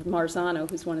by Marzano,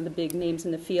 who's one of the big names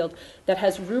in the field, that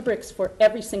has rubrics for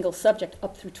every single subject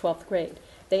up through 12th grade.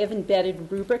 They have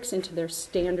embedded rubrics into their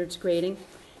standards grading.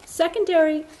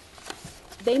 Secondary,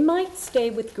 they might stay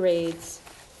with grades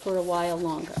for a while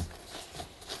longer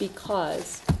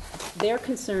because their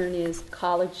concern is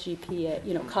college GPA.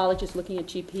 You know, college is looking at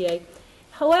GPA.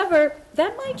 However,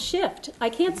 that might shift. I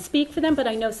can't speak for them, but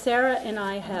I know Sarah and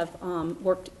I have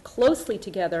worked closely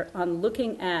together on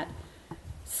looking at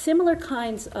similar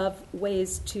kinds of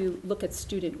ways to look at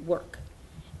student work,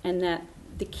 and that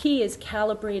the key is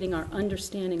calibrating our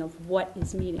understanding of what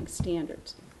is meeting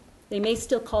standards. They may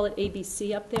still call it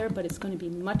ABC up there, but it's going to be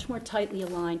much more tightly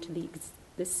aligned to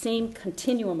the same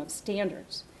continuum of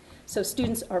standards. So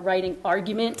students are writing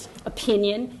argument,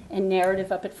 opinion, and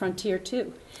narrative up at Frontier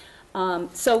too.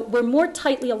 So we're more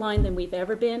tightly aligned than we've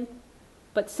ever been,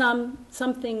 but some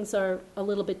things are a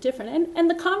little bit different. And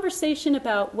the conversation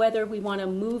about whether we want to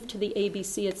move to the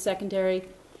ABC at secondary,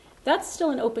 that's still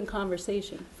an open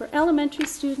conversation. For elementary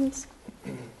students,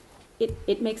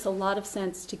 it makes a lot of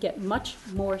sense to get much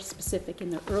more specific in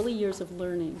their early years of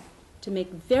learning, to make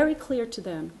very clear to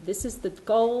them, this is the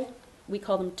goal, we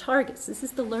call them targets, this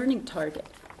is the learning target.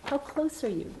 How close are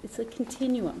you? It's a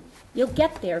continuum. You'll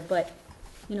get there, but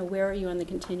you know, where are you on the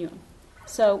continuum?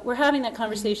 So we're having that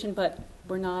conversation, but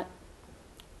we're not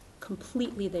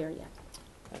completely there yet.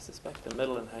 I suspect the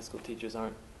middle and high school teachers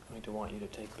aren't going to want you to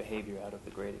take behavior out of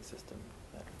the grading system.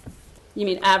 You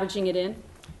mean averaging it in?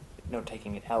 No,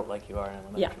 taking it out like you are in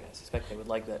elementary. Yeah. I suspect they would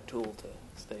like that tool to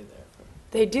stay there.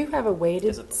 They do have a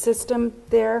weighted system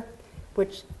there,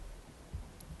 which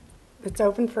it's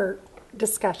open for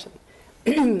discussion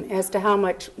as to how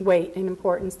much weight and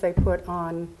importance they put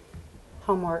on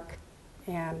homework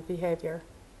and behavior.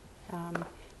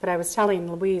 But I was telling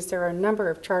Louise there are a number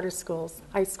of charter schools,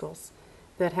 high schools,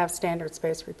 that have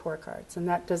standards-based report cards, and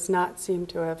that does not seem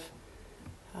to have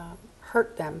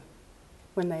hurt them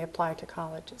when they apply to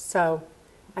colleges. So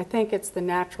I think it's the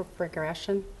natural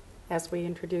progression as we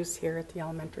introduce here at the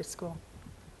elementary school.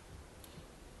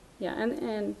 Yeah,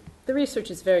 and the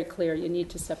research is very clear. You need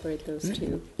to separate those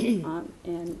two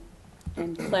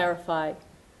and clarify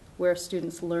where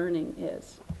students' learning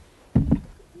is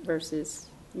versus,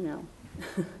 you know,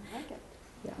 I like it.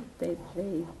 yeah,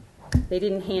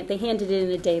 they handed it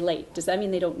in a day late. Does that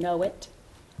mean they don't know it?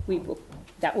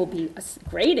 That will be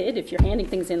graded. If you're handing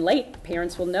things in late,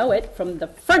 parents will know it from the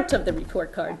front of the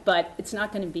report card, but it's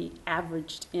not going to be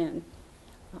averaged in.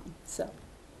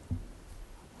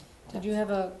 Did you have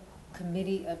a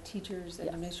committee of teachers and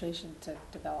administration to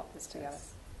develop this together?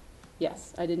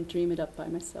 Yes, I didn't dream it up by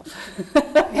myself.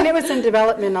 And it was in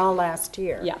development all last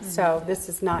year. Yeah. So this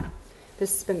has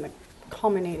been the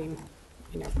culminating,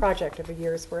 project of a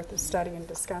year's worth of study and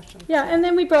discussion. Yeah, and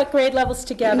then we brought grade levels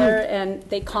together, and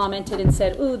they commented and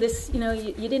said, "Ooh, this, you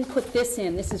didn't put this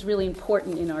in. This is really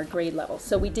important in our grade level."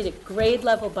 So we did it grade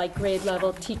level by grade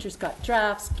level. Teachers got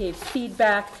drafts, gave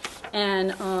feedback,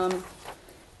 and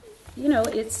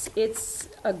it's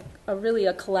really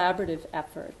a collaborative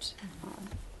effort.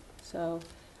 So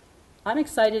I'm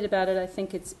excited about it. I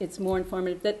think it's more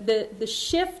informative. The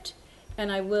shift,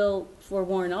 and I will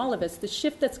forewarn all of us, the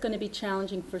shift that's going to be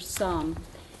challenging for some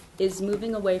is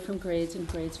moving away from grades in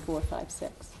grades 4, 5,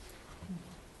 6.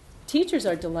 Teachers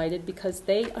are delighted because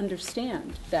they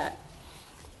understand that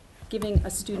giving a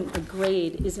student a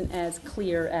grade isn't as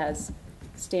clear as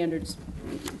standards,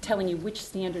 telling you which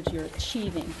standards you're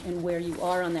achieving and where you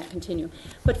are on that continuum.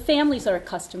 But families are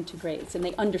accustomed to grades, and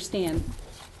they understand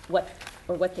what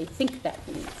they think that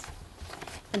means.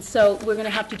 And so we're going to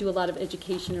have to do a lot of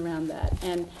education around that.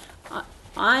 And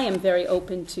I am very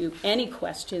open to any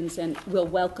questions and will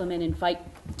welcome and invite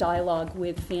dialogue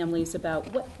with families about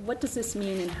what does this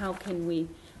mean and how can we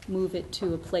move it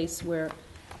to a place where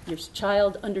your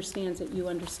child understands it, you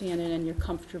understand it, and you're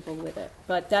comfortable with it.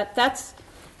 But that's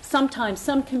sometimes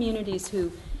some communities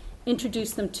who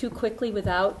introduce them too quickly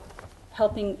without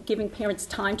giving parents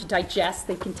time to digest.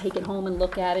 They can take it home and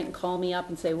look at it and call me up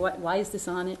and say, why is this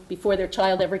on it? Before their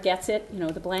child ever gets it,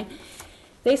 the blank.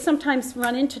 They sometimes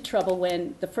run into trouble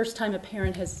when the first time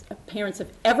parents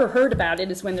have ever heard about it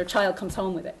is when their child comes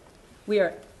home with it. We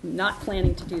are not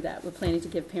planning to do that. We're planning to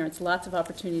give parents lots of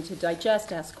opportunity to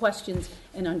digest, ask questions,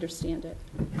 and understand it.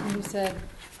 You said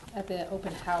at the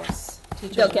open house,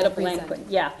 teachers They'll get a will blank, present.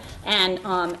 yeah. And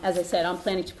as I said, I'm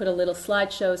planning to put a little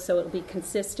slideshow so it'll be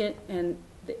consistent and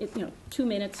 2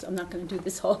 minutes. I'm not going to do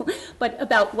this whole, but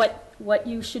about what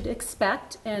you should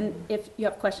expect. And if you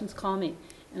have questions, call me.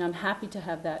 And I'm happy to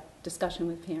have that discussion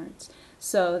with parents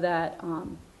so that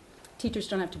teachers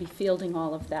don't have to be fielding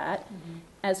all of that,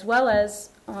 as well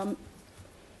as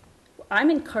I'm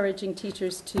encouraging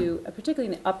teachers to,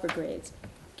 particularly in the upper grades,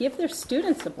 give their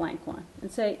students a blank one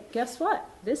and say, guess what?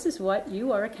 This is what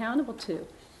you are accountable to.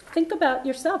 Think about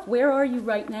yourself. Where are you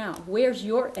right now? Where's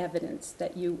your evidence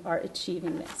that you are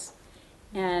achieving this?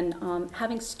 And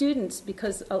having students,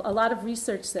 because a lot of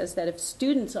research says that if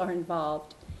students are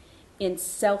involved in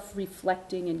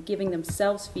self-reflecting and giving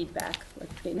themselves feedback, like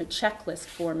in a checklist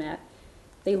format,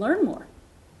 they learn more.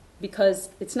 Because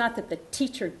it's not that the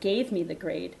teacher gave me the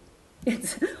grade,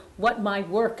 it's what my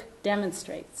work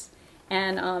demonstrates.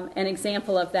 And an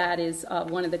example of that is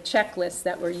one of the checklists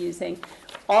that we're using.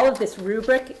 All of this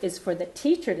rubric is for the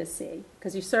teacher to see,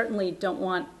 because you certainly don't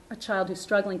want a child who's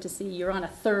struggling to see you're on a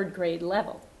 3rd grade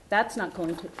level. That's not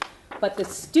going to. But the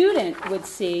student would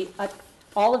see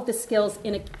all of the skills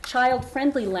in a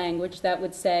child-friendly language that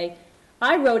would say,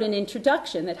 I wrote an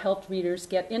introduction that helped readers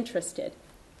get interested.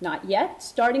 Not yet,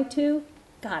 starting to,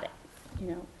 got it.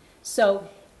 So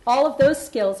all of those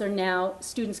skills are now,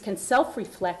 students can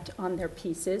self-reflect on their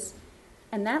pieces,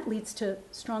 and that leads to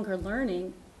stronger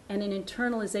learning and an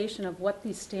internalization of what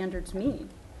these standards mean.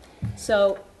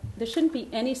 So there shouldn't be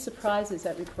any surprises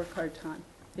at report card time.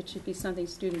 It should be something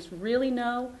students really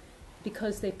know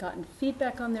because they've gotten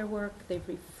feedback on their work, they've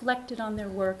reflected on their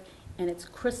work, and it's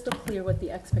crystal clear what the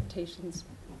expectations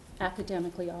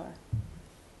academically are.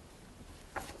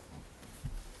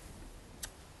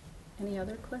 Any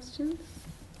other questions?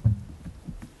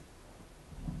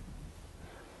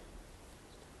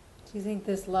 Do you think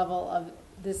this level of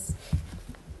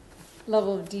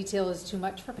detail is too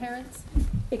much for parents?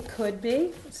 It could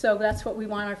be. So that's what we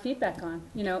want our feedback on.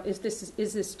 Is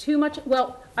this too much?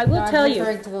 Well, I will tell you. I'm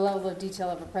referring to the level of detail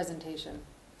of a presentation.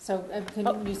 So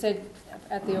you said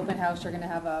at the open house you're going to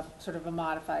have a sort of a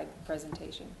modified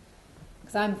presentation.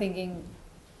 Because I'm thinking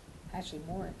actually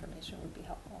more information would be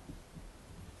helpful.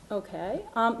 Okay.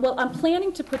 Well, I'm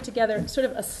planning to put together sort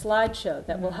of a slideshow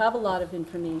that will have a lot of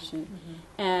information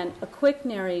and a quick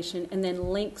narration and then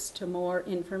links to more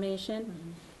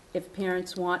information if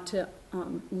parents want to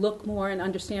look more and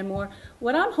understand more.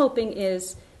 What I'm hoping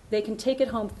is they can take it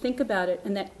home, think about it,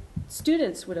 and that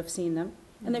students would have seen them,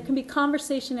 and there can be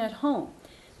conversation at home.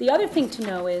 The other thing to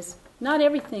know is not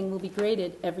everything will be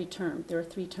graded every term. There are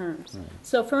 3 terms. Right.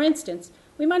 So, for instance,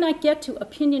 we might not get to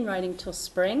opinion writing till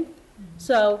spring.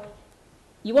 So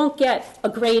you won't get a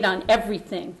grade on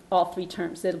everything all 3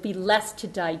 terms. There'll be less to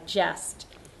digest.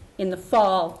 In the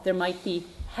fall, there might be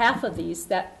half of these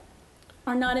that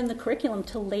are not in the curriculum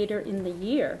till later in the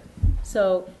year.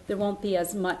 So there won't be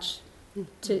as much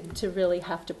to really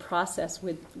have to process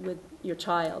with your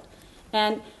child.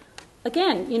 And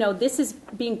again, this is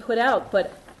being put out,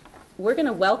 but we're going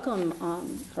to welcome,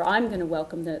 or I'm going to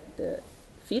welcome the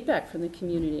feedback from the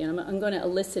community, and I'm going to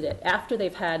elicit it after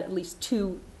they've had at least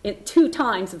two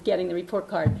times of getting the report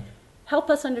card. Help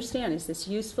us understand, is this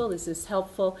useful, is this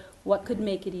helpful, what could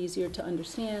make it easier to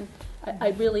understand?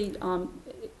 I really,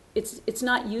 it's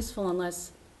not useful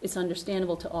unless it's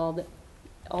understandable to all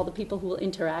the people who will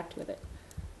interact with it.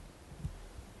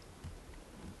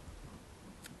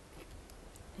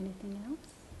 Anything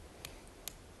else?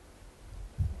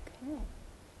 Okay.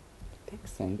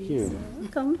 Thank you. You're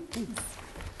welcome.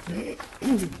 Can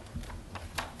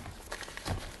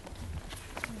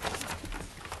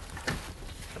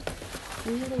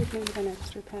you leave me with an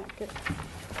extra packet?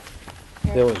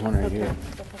 There was one right here. I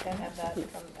think I have that from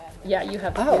that. Yeah, you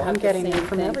have. Oh, you have I'm the getting same it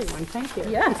from things. everyone. Thank you.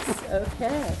 Yes.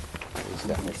 Okay. Is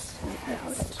that-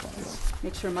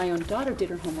 Make sure my own daughter did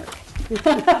her homework.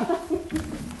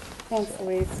 Thanks,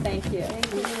 Louise. Thank you.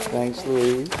 Thanks,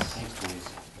 Louise.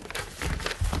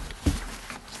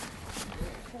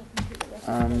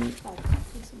 Oh,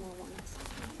 some more ones.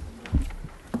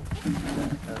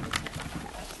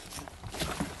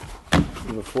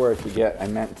 Before I forget, I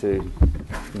meant to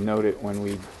note it when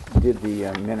we did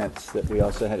the minutes that we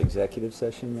also had executive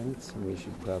session minutes, and we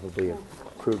should probably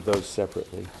approve those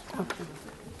separately. Okay.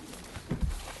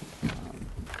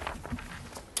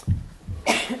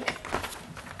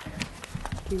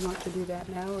 Do you want to do that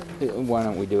now? Or Why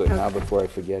don't we do it now Okay. before I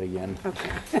forget again?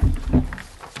 Okay.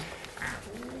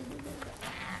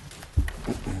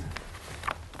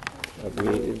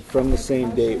 From the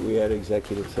same date, we had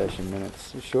executive session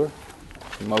minutes. Sure.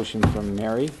 Motion from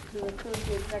Mary. To approve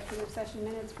the executive session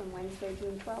minutes from Wednesday,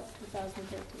 June 12th,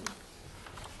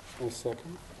 2013. A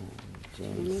second.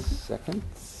 James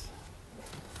seconds.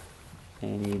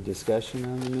 Any discussion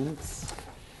on the minutes?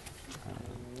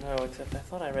 No, except I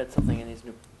thought I read something in these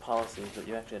new policies that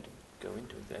you actually had to go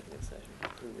into executive session, to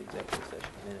approve the executive session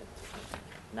minutes.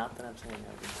 Not that I'm saying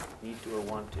I would need to or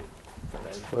want to.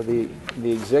 But Well, the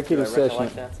do executive I session.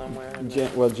 recollect that somewhere? in the-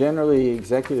 Well, generally,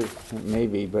 executive,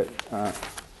 maybe, but I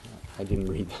didn't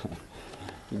read that.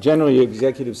 Generally,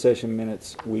 executive session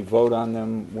minutes, we vote on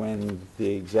them when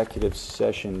the executive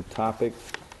session topic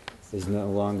is no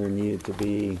longer needed to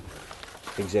be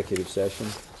executive session,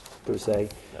 per se.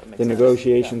 That makes The sense.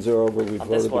 negotiations are over, we On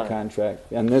this voted the one.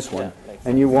 contract, on this one. Yeah, makes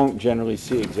And you sense. won't generally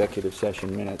see executive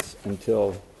session minutes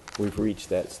until we've reached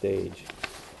that stage.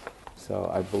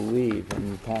 So I believe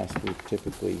in the past, we've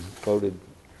typically voted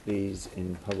these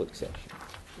in public session.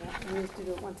 Yeah, we used to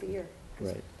do it once a year.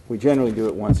 Right. We generally do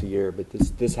it once a year, but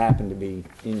this happened to be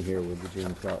in here with the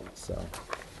June 12th, so.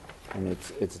 And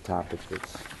it's a topic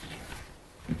that's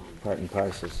part and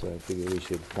parcel, so I figure we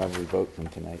should probably vote them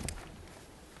tonight.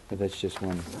 But that's just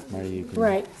one. Marty, you can.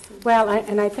 Right. Well,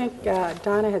 I think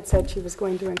Donna had said she was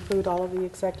going to include all of the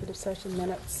executive session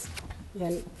minutes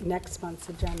in next month's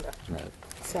agenda. Right.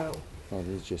 So, Well,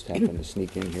 these just happened to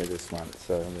sneak in here this month,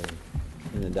 so they're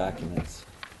in the documents.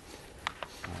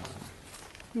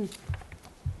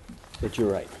 But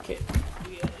you're right.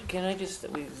 Can I just,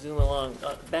 we zoom along,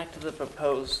 back to the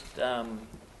proposed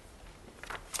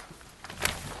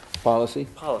Policy?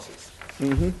 policies.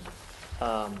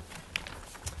 Mm-hmm.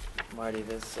 Marty,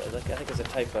 this, I think there's a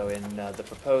typo in the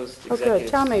proposed oh executive good,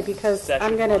 tell me, because I'm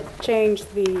session going to one. change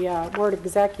the word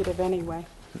executive anyway.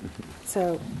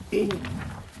 So,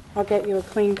 I'll get you a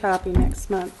clean copy next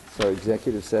month. So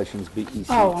executive sessions, BEC2.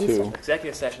 Oh, I'm sorry.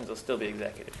 Executive sessions will still be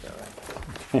executive,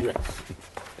 though, right?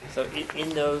 So in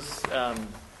those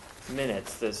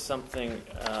minutes, there's something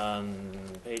on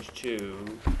page 2,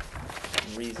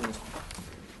 reasons,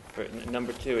 for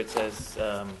number 2, it says,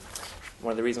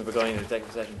 one of the reasons we're going into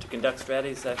executive session, to conduct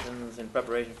strategy sessions in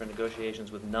preparation for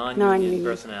negotiations with non-union Non-union.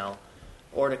 personnel,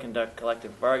 or to conduct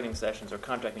collective bargaining sessions or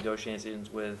contract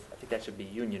negotiations with, I think that should be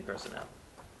union personnel,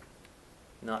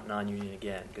 not non-union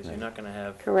again, because you're not going to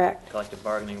have Correct. collective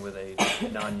bargaining with a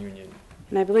non-union.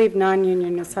 And I believe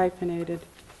non-union is hyphenated.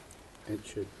 It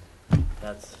should.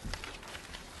 That's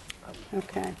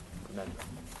Okay. amendment.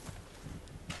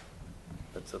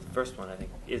 But so the first one, I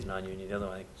think, is non-union. The other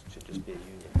one, I think, should just be a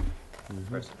union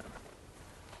personnel.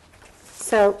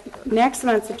 So next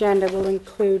month's agenda will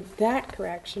include that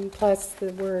correction, plus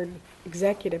the word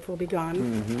executive will be gone,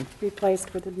 Mhm.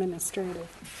 replaced with administrative.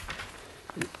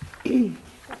 That's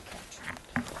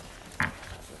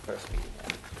the first meeting.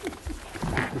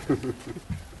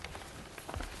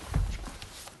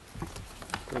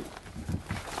 Great.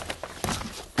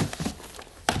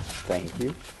 Thank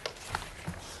you.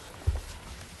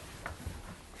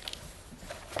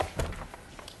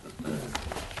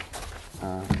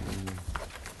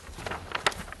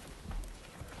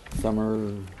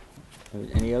 Summer,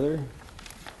 any other?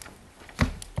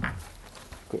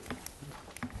 Good.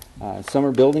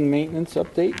 Summer building maintenance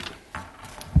update?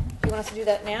 You want us to do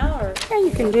that now, or? Yeah, you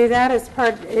can do that as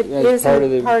part, it Yeah, it's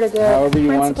isn't part of the however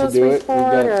you want to principal's do it. We've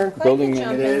report, got or? building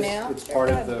Jump maintenance. in It now. is, it's part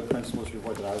of the principal's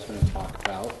report that I was going to talk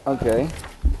about. Okay.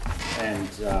 And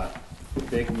the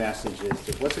big message is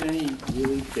there wasn't any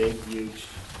really big, huge,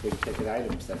 big ticket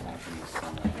items that happened this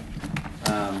summer.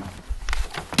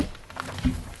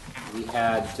 We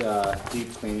had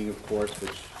deep cleaning, of course,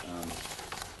 which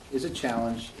is a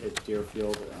challenge at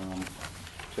Deerfield,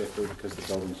 particularly because the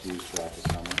building's used throughout the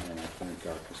summer, and I think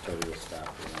our custodial staff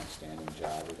did an outstanding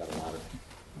job. We got a lot of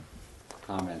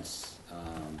comments at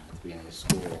the beginning of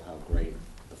school, how great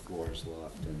the floors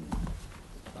looked, and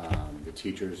the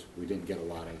teachers, we didn't get a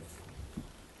lot of,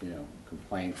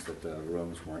 complaints that the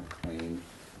rooms weren't clean.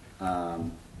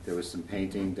 There was some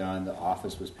painting done. The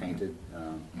office was painted,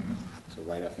 so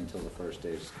right up until the first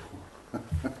day of school.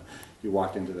 You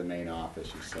walked into the main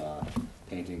office, you saw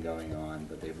painting going on,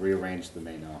 but they've rearranged the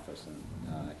main office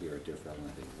and here at Deerfield, and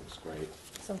I think it looks great.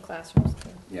 Some classrooms too.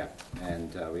 Yeah,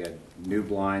 and we had new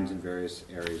blinds in various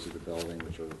areas of the building,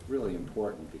 which are really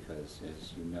important because,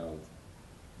 as you know,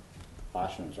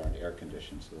 classrooms aren't air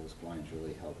conditioned, so those blinds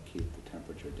really help keep the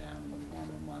temperature down in the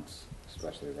warmer months,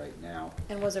 especially right now.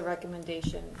 And was a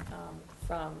recommendation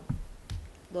from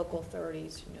local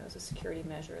authorities, as a security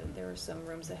measure, that there were some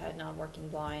rooms that had non-working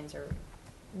blinds or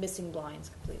missing blinds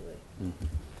completely.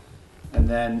 Mm-hmm. And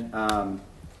then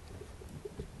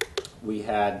we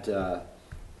had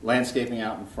landscaping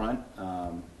out in front,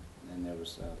 and there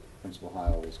was Principal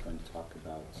Heil was going to talk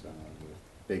about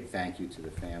big thank you to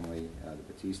the family,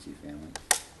 the Battisti family,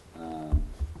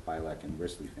 Bilek and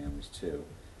Risley families too.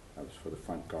 That was for the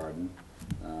front garden.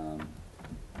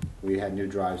 We had new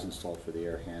drives installed for the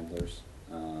air handlers,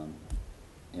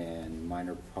 and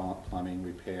minor plumbing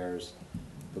repairs.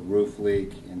 The roof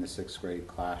leak in the 6th grade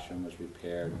classroom was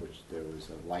repaired, which there was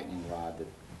a lightning rod that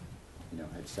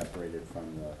had separated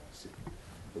from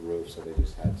the roof, so they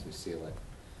just had to seal it.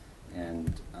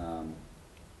 And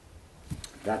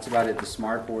that's about it. The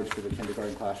smart boards for the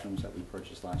kindergarten classrooms that we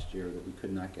purchased last year, that we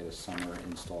could not get a summer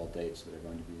install date, so they're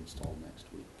going to be installed next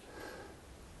week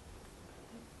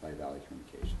by Valley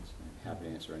Communications. I'm happy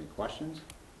to answer any questions.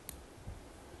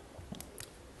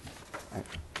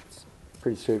 It's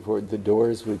pretty straightforward. The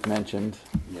doors we've mentioned.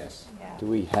 Yes. Yeah. Do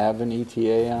we have an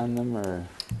ETA on them, or?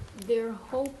 They're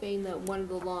hoping that one of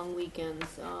the long weekends,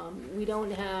 we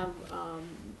don't have,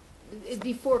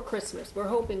 before Christmas, we're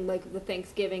hoping like the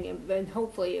Thanksgiving, and then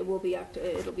hopefully it'll be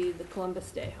the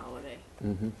Columbus Day holiday.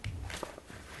 Mm-hmm.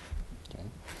 Okay.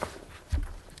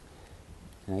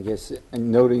 And I guess,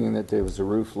 and noting that there was a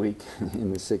roof leak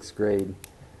in the 6th grade,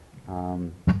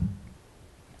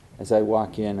 as I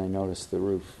walk in, I notice the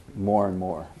roof more and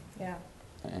more. Yeah.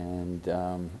 And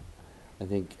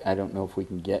I don't know if we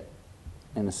can get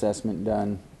an assessment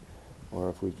done or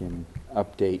if we can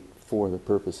update for the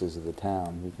purposes of the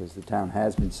town, because the town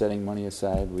has been setting money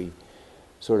aside. We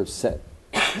sort of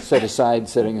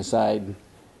setting aside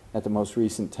at the most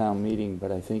recent town meeting,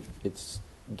 but I think it's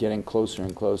getting closer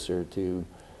and closer to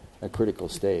a critical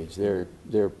stage. There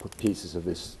are pieces of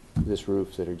this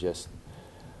roof that are just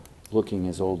looking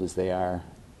as old as they are,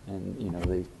 and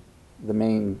the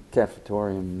main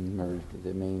cafetorium or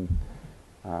the main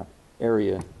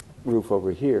area roof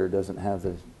over here doesn't have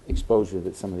the exposure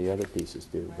that some of the other pieces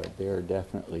do, but there are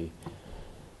definitely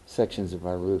sections of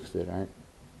our roof that aren't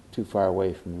too far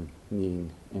away from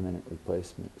needing imminent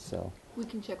replacement. So We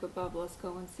can check with Bob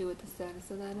Lesko and see what the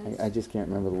status of that is. I just can't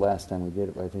remember the last time we did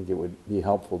it, but I think it would be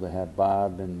helpful to have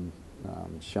Bob and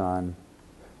Sean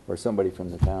or somebody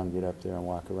from the town get up there and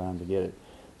walk around to get it,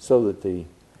 so that the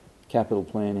capital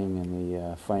planning and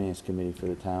the finance committee for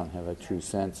the town have a true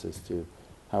sense as to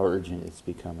how urgent it's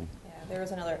becoming. Yeah, there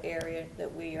is another area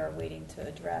that we are waiting to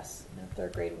address in the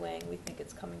 3rd grade wing. We think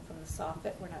it's coming from the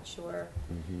soffit. We're not sure.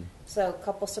 Mm-hmm. So a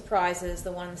couple surprises.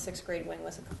 The one in the 6th grade wing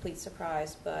was a complete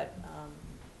surprise, but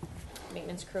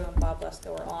maintenance crew and Bob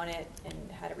Lesko were on it and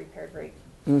had it repaired very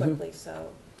quickly, so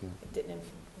it didn't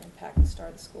impact the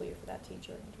start of the school year for that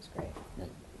teacher, which was great.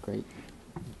 Right. Great.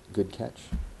 Good catch.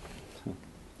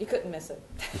 You couldn't miss it.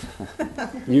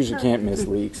 You usually can't miss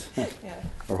leaks, Yeah.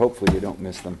 or hopefully you don't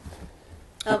miss them.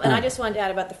 And I just wanted to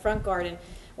add about the front garden.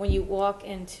 When you walk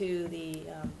into the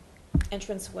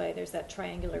entranceway, there's that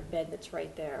triangular bed that's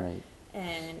right there. Right.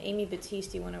 And Amy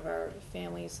Battisti, one of our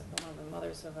families, one of the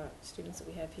mothers of our students that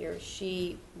we have here,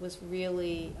 she was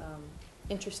really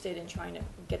interested in trying to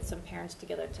get some parents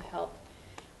together to help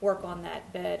work on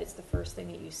that bed. It's the first thing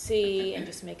that you see, and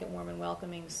just make it warm and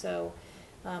welcoming. So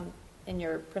in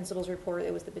your principal's report,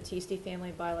 it was the Battisti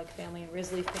family, Bilek family, and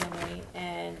Risley family,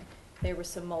 and there was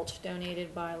some mulch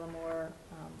donated by Lemoore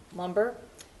Lumber,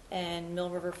 and Mill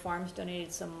River Farms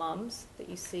donated some mums that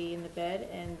you see in the bed,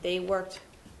 and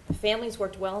the families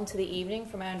worked well into the evening,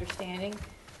 from my understanding,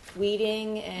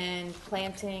 weeding and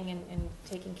planting and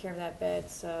taking care of that bed.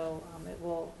 So it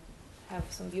will have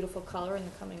some beautiful color in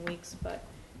the coming weeks, but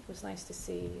it was nice to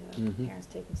see parents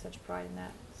taking such pride in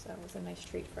that. So it was a nice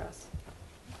treat for us.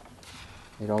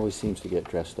 It always seems to get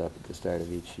dressed up at the start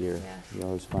of each year. Yeah. You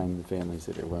always find the families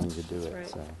that are willing to do That's it. right.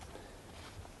 So,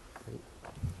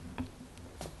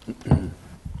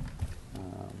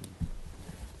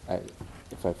 great.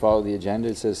 If I follow the agenda,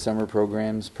 it says summer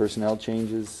programs, personnel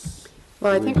changes.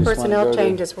 Well, I Do we think just wanna personnel go to-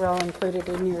 changes were all included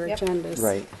in your Yep. agendas.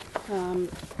 Right.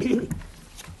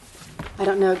 I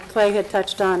don't know, Clay had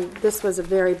touched on, this was a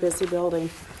very busy building.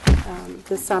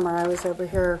 this summer. I was over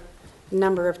here a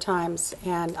number of times,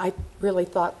 and I really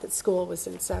thought that school was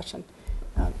in session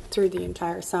through the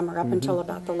entire summer, up until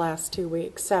about the last 2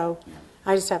 weeks. So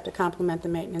I just have to compliment the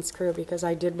maintenance crew, because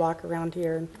I did walk around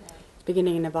here in the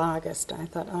beginning of August, and I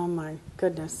thought, oh my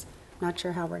goodness, not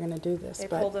sure how we're going to do this. They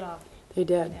but pulled it off. They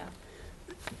did.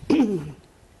 Yeah.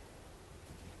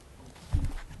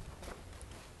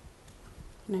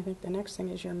 And I think the next thing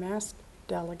is your mask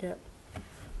delegate.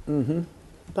 Mm-hmm.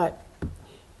 But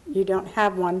you don't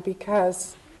have one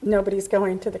because nobody's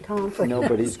going to the conference.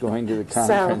 Nobody's going to the So-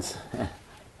 conference.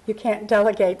 You can't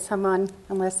delegate someone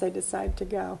unless they decide to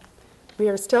go. We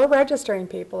are still registering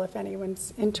people if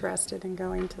anyone's interested in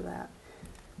going to that.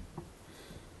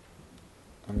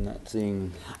 I'm not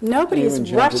seeing Nobody is anyone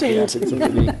jump at the rushing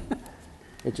opportunity. to.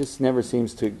 It just never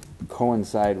seems to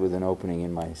coincide with an opening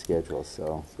in my schedule,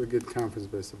 so. It's a good conference,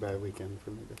 but it's a bad weekend for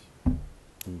me this year.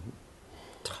 Mhm.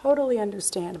 Totally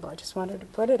understandable. I just wanted to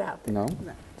put it out there. No?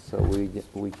 So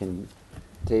we can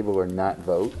table or not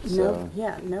vote, No, so.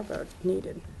 yeah, no vote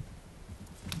needed.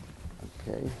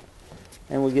 Okay.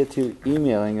 And we'll get to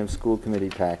emailing of school committee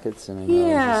packets, and I know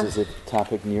Yeah. this is a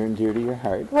topic near and dear to your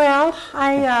heart. Well,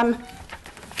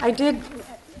 I did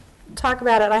talk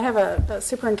about it. I have a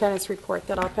superintendent's report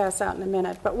that I'll pass out in a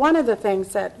minute. But one of the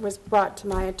things that was brought to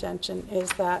my attention is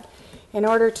that in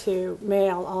order to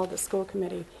mail all the school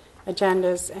committee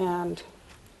agendas and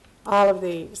all of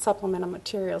the supplemental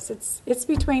materials, it's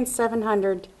between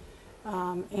 $700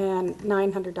 and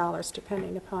 $900,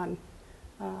 depending upon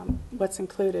what's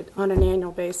included on an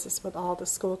annual basis with all the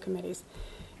school committees.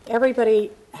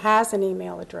 Everybody has an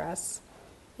email address,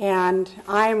 and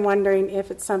I'm wondering if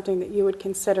it's something that you would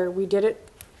consider. We did it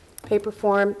paper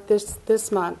form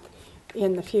this month.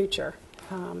 In the future,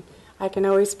 I can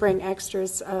always bring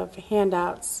extras of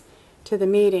handouts to the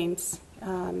meetings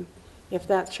if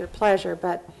that's your pleasure,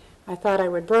 but I thought I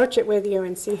would broach it with you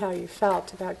and see how you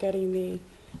felt about getting the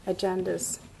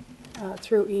agendas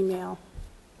through email.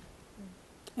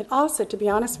 And also, to be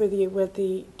honest with you, with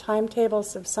the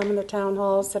timetables of some of the town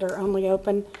halls that are only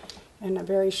open in a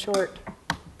very short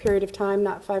period of time,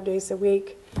 not 5 days a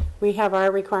week, we have our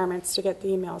requirements to get the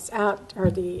emails out, or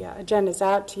the agendas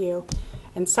out to you.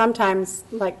 And sometimes,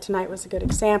 like tonight was a good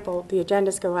example, the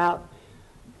agendas go out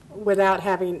without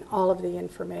having all of the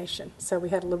information. So we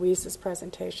had Louise's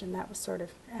presentation, that was sort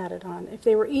of added on. If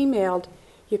they were emailed,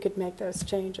 you could make those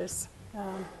changes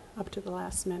up to the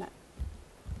last minute.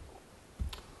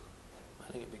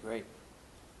 I think it'd be great.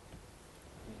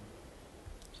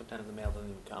 Sometimes the mail doesn't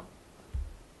even come.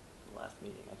 The last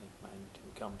meeting, I think mine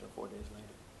didn't come until 4 days later.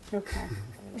 Okay. I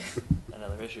mean, that's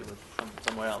another issue with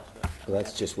somewhere else. But. Well,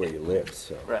 that's just where you live,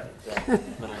 so. Right, exactly,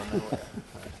 middle of nowhere.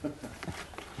 Right.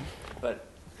 But,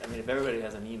 I mean, if everybody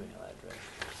has an email address.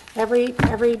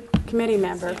 Every committee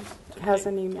member seems to has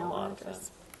make an a email lot of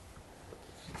address.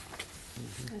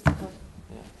 I suppose.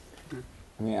 Yeah.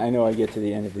 I mean, I know I get to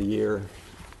the end of the year,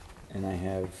 and I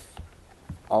have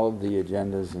all of the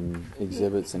agendas and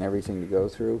exhibits and everything to go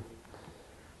through,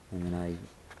 and then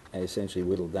I essentially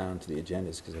whittle down to the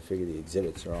agendas, because I figure the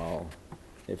exhibits are all,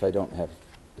 if I don't have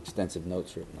extensive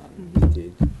notes written on them,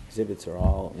 the exhibits are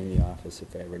all in the office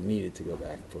if I ever needed to go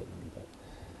back and put them. But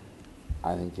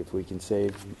I think if we can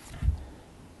save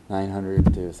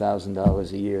 $900 to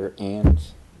 $1,000 a year and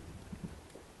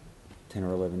 10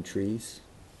 or 11 trees,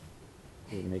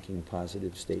 we're making a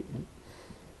positive statement.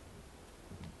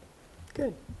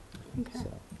 Good. Okay.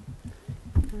 So,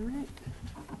 All right.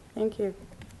 Thank you.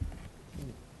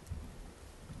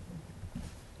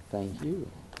 thank you.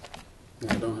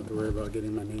 Now I don't have to worry about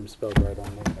getting my name spelled right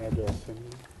on the address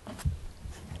anymore.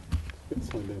 It's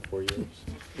only been 4 years.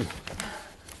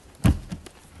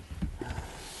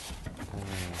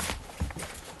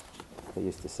 I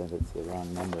used to send it to the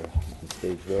wrong number on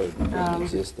Stage Road. It doesn't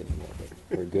exist anymore,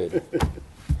 but we're good.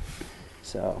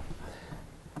 So,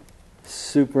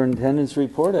 superintendent's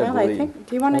report, I Well, I believe. think-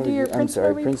 do you wanna do your I'm principal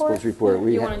sorry, report? principal's report. Yeah.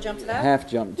 We You wanna jump to that? half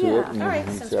jumped to it. Yeah. and All right,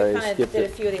 I'm since sorry, we I kind of skipped did a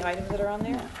it. few of the items that are on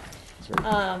there.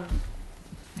 Sorry.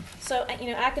 So,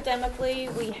 academically,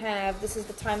 we have, this is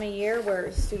the time of year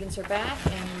where students are back,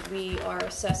 and we are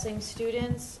assessing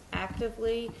students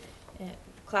actively.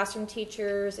 Classroom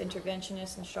teachers,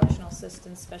 interventionists, instructional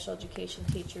assistants, special education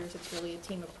teachers. It's really a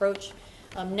team approach.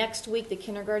 Next week, the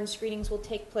kindergarten screenings will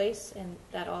take place, and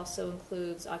that also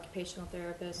includes occupational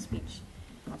therapists, speech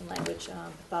and language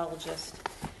pathologists,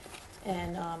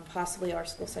 and possibly our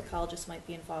school psychologist might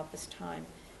be involved this time.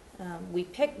 We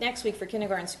picked next week for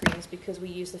kindergarten screenings because we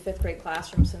use the 5th grade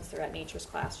classroom since they're at Nature's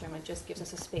Classroom. It just gives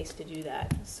us a space to do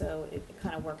that. So it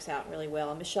kind of works out really well.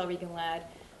 And Michelle Regan-Ladd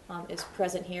is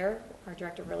present here, our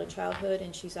Director of Early Childhood,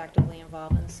 and she's actively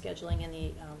involved in the scheduling and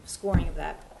the scoring of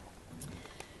that.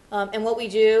 And what we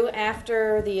do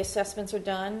after the assessments are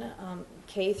done,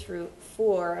 K through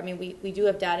 4, I mean, we do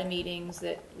have data meetings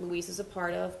that Louise is a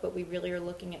part of, but we really are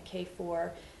looking at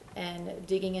K4 and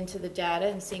digging into the data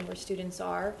and seeing where students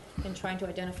are and trying to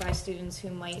identify students who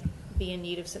might be in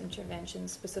need of some intervention,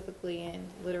 specifically in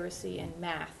literacy and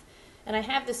math. And I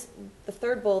have the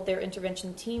third bullet there,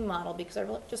 intervention team model, because I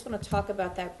just want to talk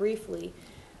about that briefly.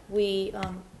 We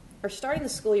are starting the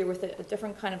school year with a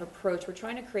different kind of approach. We're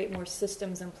trying to create more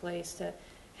systems in place to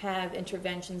have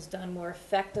interventions done more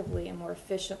effectively and more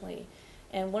efficiently.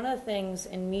 And one of the things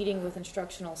in meeting with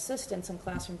instructional assistants and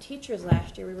classroom teachers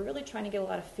last year, we were really trying to get a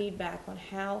lot of feedback on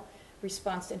how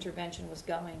response to intervention was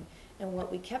going. And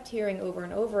what we kept hearing over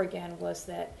and over again was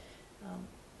that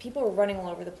people were running all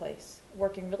over the place,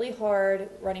 working really hard,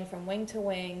 running from wing to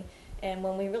wing. And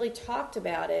when we really talked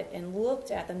about it and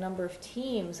looked at the number of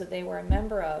teams that they were a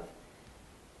member of,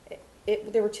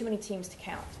 there were too many teams to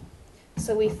count.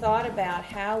 So we thought about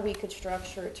how we could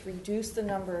structure it to reduce the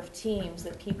number of teams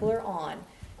that people are on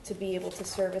to be able to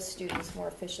service students more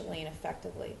efficiently and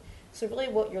effectively. So really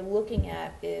what you're looking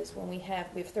at is when we have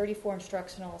 34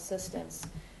 instructional assistants,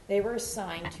 they were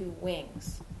assigned to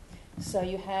wings. So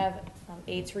you have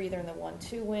aides who are either in the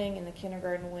 1-2 wing, in the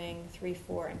kindergarten wing,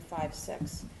 3-4, and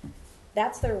 5-6.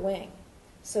 That's their wing.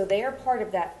 So they are part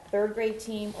of that 3rd grade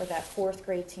team or that 4th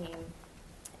grade team,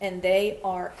 and they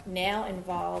are now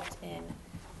involved in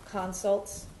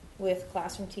consults with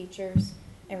classroom teachers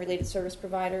and related service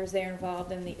providers. They're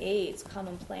involved in the aides,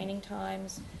 common planning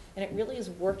times, and it really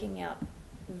is working out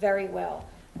very well.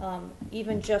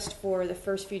 Even just for the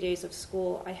first few days of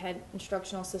school, I had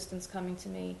instructional assistants coming to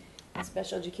me and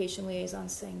special education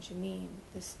liaisons saying, Janine,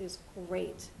 this is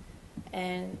great.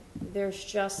 And there's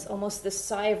just almost this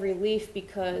sigh of relief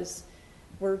because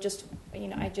we're just,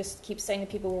 I just keep saying to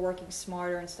people we're working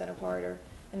smarter instead of harder.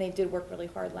 And they did work really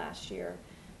hard last year.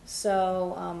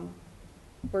 So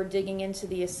we're digging into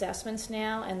the assessments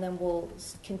now, and then we'll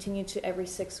continue to every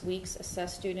 6 weeks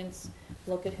assess students,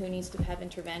 look at who needs to have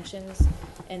interventions,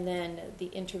 and then the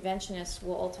interventionist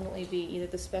will ultimately be either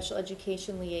the special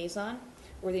education liaison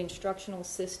or the instructional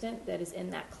assistant that is in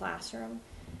that classroom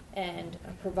and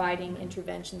providing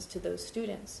interventions to those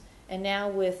students. And now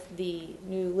with the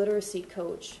new literacy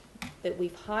coach that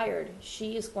we've hired,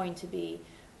 she is going to be,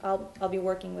 I'll be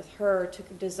working with her to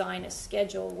design a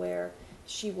schedule where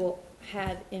she will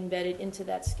have embedded into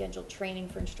that schedule training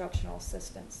for instructional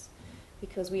assistants.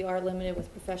 Because we are limited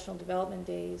with professional development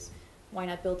days, why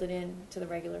not build it into the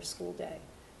regular school day?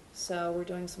 So we're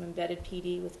doing some embedded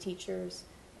PD with teachers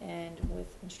and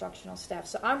with instructional staff.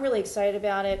 So I'm really excited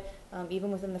about it.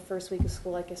 Even within the first week of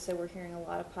school, like I said, we're hearing a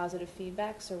lot of positive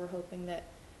feedback, so we're hoping that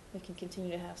we can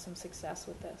continue to have some success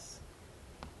with this.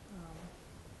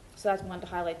 So I just wanted to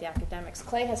highlight the academics.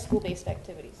 Clay has school-based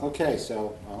activities. Okay,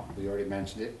 so we already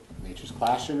mentioned it. Nature's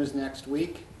Classroom is next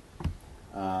week.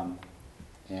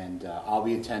 And I'll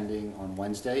be attending on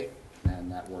Wednesday,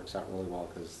 and that works out really well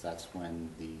because that's when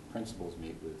the principals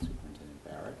meet with Superintendent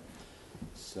Barrett.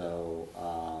 So,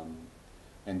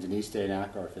 and Denise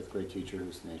Danak, our 5th grade teacher,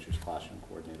 who's the Nature's Classroom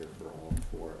coordinator for all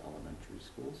 4 elementary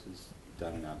schools, has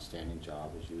done an outstanding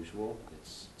job as usual.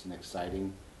 It's an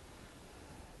exciting,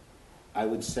 I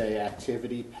would say,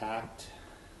 activity-packed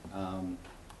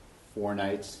 4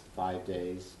 nights, 5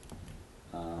 days.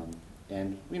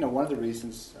 And, one of the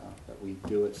reasons that we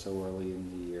do it so early in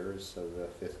the year is so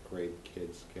the 5th grade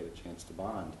kids get a chance to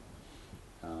bond,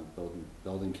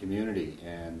 building community,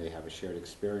 and they have a shared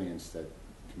experience that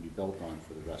can be built on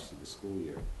for the rest of the school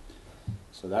year.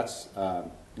 So that's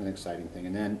an exciting thing.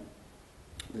 And then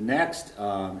the next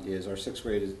is our 6th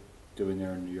grade is doing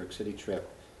their New York City trip.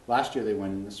 Last year they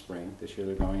went in the spring. This year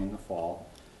they're going in the fall.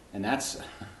 And that's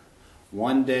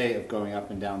one day of going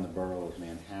up and down the borough of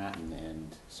Manhattan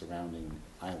and surrounding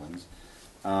islands.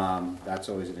 That's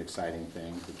always an exciting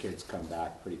thing. The kids come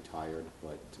back pretty tired,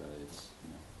 but it's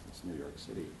New York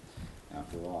City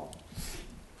after all.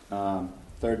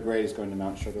 3rd grade is going to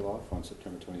Mount Sugarloaf on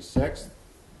September 26th.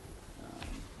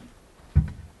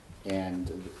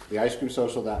 And the ice cream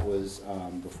social that was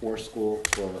before school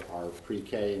for our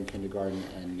pre-K and kindergarten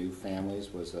and new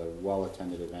families was a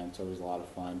well-attended event. It's always a lot of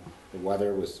fun. The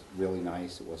weather was really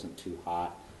nice. It wasn't too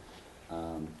hot.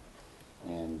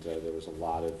 And there was a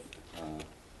lot of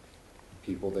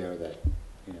people there that,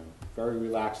 very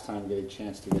relaxed time, get a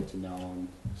chance to get to know and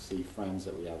see friends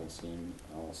that we haven't seen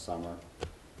all summer.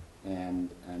 And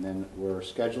then we're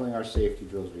scheduling our safety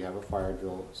drills. We have a fire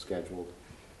drill scheduled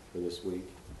for this week.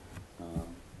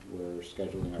 We're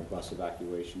scheduling our bus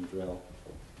evacuation drill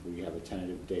We have a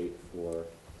tentative date for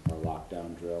our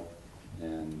lockdown drill,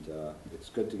 and it's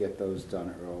good to get those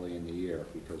done early in the year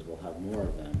because we'll have more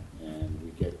of them, and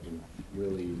we get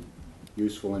really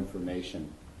useful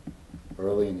information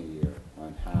early in the year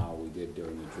on how we did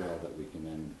during the drill that we can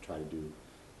then try to do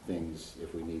things,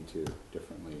 if we need to,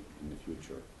 differently in the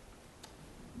future.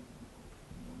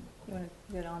 You want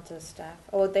to get on to staff?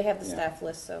 Oh, they have the Yeah. staff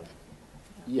list, so.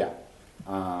 Yeah,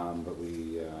 but Oh,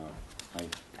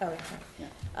 okay. yeah.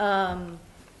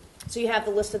 So you have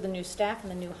the list of the new staff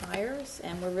and the new hires,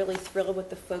 and we're really thrilled with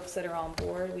the folks that are on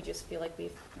board. We just feel like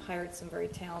we've hired some very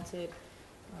talented,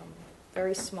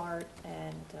 very smart,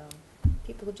 and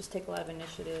people who just take a lot of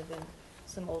initiative, and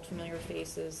some old familiar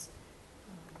faces.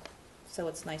 So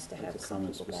it's nice to have To some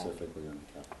comment people back. specifically on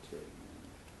the cafeteria.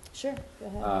 Sure, go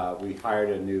ahead. We hired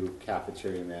a new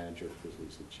cafeteria manager because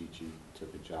Lisa Chichi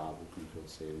took a job at Greenfield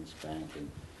Savings Bank, and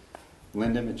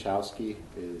Linda Machowski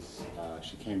is,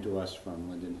 she came to us from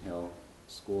Linden Hill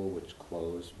School, which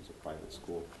closed, was a private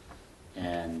school,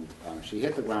 and she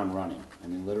hit the ground running. I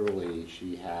mean, literally,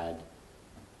 she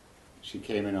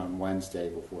came in on Wednesday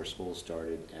before school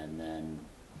started, and then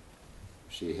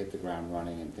she hit the ground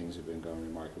running, and things have been going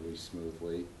remarkably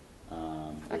smoothly.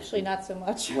 Actually, not so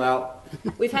much. Well,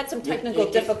 We've had some technical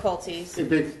difficulties.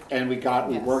 and we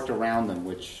Yes. worked around them,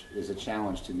 which is a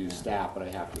challenge to new staff, but I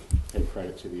have to pay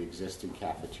credit to the existing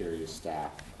cafeteria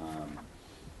staff,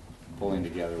 pulling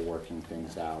together, working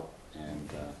things out, and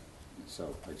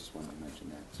so I just wanted to mention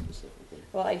that specifically.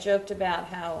 Well, I joked about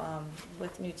how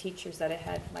with new teachers that I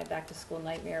had, my back-to-school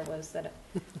nightmare was that,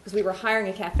 because we were hiring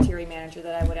a cafeteria manager,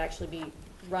 that I would actually be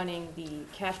running the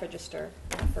cash register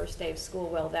on the first day of school.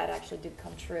 Well, that actually did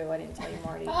come true. I didn't tell you,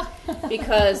 Marty.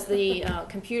 Because the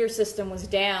computer system was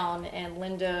down, and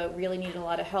Linda really needed a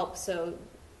lot of help, so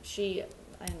she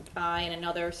and I and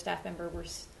another staff member were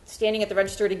standing at the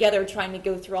register together trying to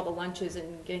go through all the lunches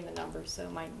and getting the numbers, so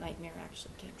my nightmare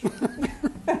actually came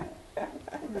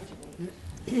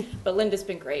true. But Linda's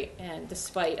been great, and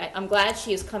despite, I'm glad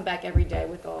she has come back every day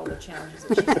with all the challenges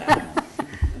that she's had.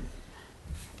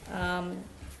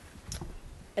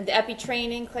 And the EPI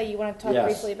training, Clay, you want to talk Yes.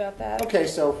 briefly about that? Okay,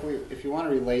 so if you want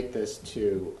to relate this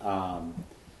to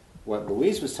what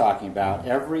Louise was talking about,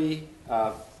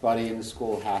 everybody in the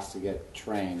school has to get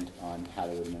trained on how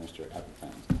to administer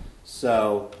EpiPens.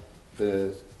 So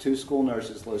the two school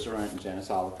nurses, Liz Arendt and Janice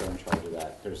Oliver, are in charge of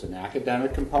that. There's an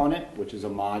academic component, which is a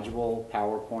module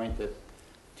PowerPoint that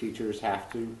teachers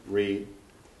have to read.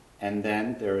 And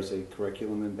then there is a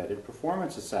curriculum-embedded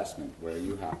performance assessment where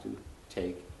you have to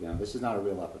take, this is not a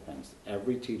real EpiPen.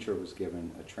 Every teacher was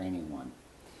given a training one.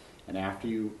 And after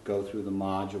you go through the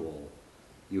module,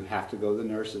 you have to go to the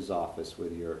nurse's office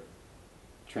with your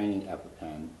training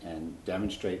EpiPen and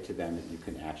demonstrate to them that you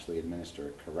can actually administer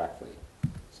it correctly.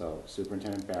 So,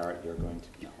 Superintendent Barrett, you're going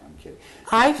to, no, I'm kidding.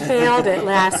 I failed it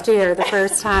last year, the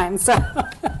first time, so.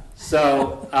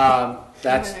 So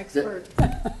that's I'm an expert.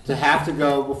 to have to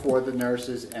go before the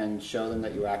nurses and show them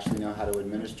that you actually know how to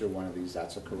administer one of these.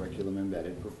 That's a curriculum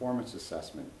embedded performance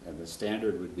assessment, and the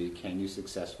standard would be, can you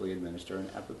successfully administer an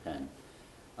EpiPen?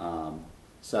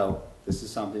 So this is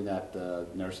something that the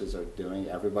nurses are doing.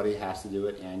 Everybody has to do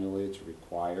it annually. It's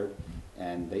required,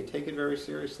 and they take it very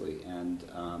seriously. And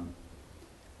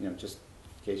just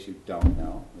in case you don't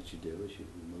know, what you do is you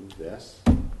remove this,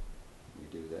 you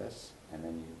do this, and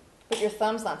then you. But your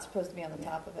thumb's not supposed to be on the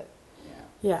top of it,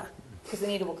 Yeah, because the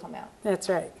needle will come out. that's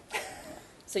right.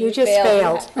 So You just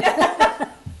failed.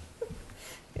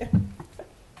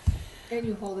 And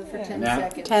you hold it for 10 Now-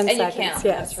 seconds. 10 And you seconds, count,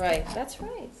 yes. that's right. That's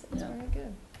right. That's Yeah. very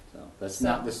good. So that's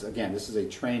not this again. This is a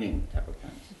training EpiPen.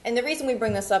 And the reason we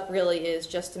bring this up really is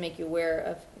just to make you aware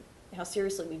of how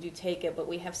seriously we do take it, but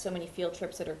we have so many field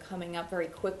trips that are coming up very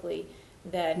quickly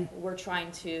that we're trying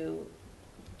to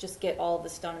just get all of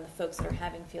this done, and the folks that are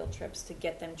having field trips to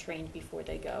get them trained before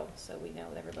they go, so we know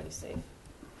that everybody's safe.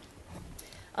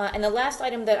 And the last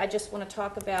item that I just want to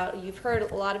talk about, you've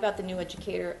heard a lot about the new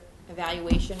educator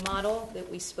evaluation model that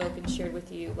we spoke and shared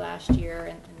with you last year,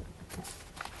 and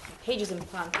pages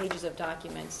upon pages of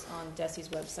documents on DESE's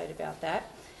website about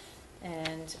that.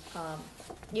 And,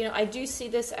 I do see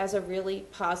this as a really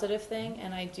positive thing,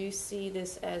 and I do see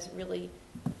this as really,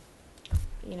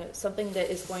 something that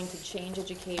is going to change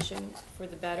education for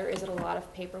the better. Is it a lot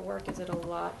of paperwork? Is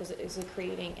it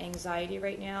creating anxiety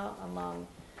right now among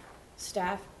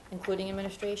staff, including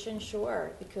administration?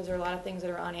 Sure, because there are a lot of things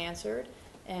that are unanswered,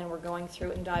 and we're going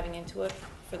through it and diving into it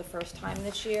for the first time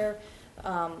this year.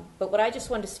 But what I just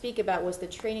wanted to speak about was the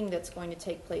training that's going to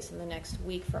take place in the next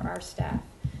week for our staff.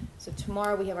 So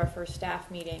tomorrow we have our first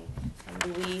staff meeting.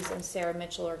 Louise and Sarah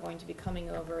Mitchell are going to be coming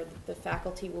over. The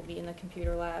faculty will be in the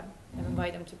computer lab. I've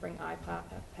invited them to bring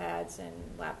iPads and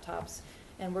laptops.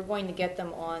 And we're going to get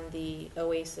them on the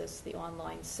Oasis, the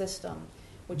online system,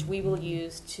 which we will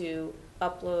use to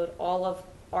upload all of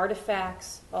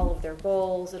artifacts, all of their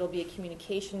goals. It'll be a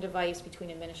communication device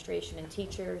between administration and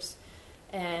teachers.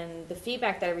 And the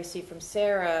feedback that I received from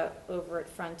Sarah over at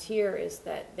Frontier is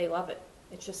that they love it.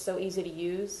 It's just so easy to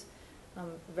use,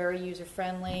 very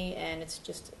user-friendly, and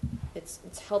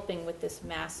it's helping with this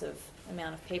massive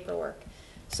amount of paperwork.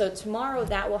 So tomorrow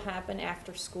that will happen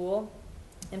after school,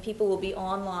 and people will be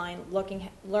online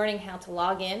learning how to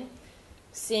log in,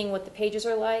 seeing what the pages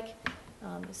are like,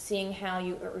 seeing how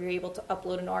you're able to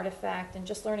upload an artifact, and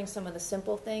just learning some of the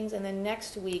simple things. And then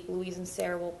next week, Louise and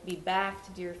Sarah will be back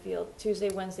to Deerfield Tuesday,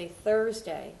 Wednesday,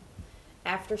 Thursday,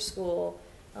 after school,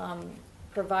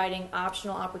 providing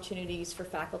optional opportunities for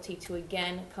faculty to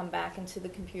again come back into the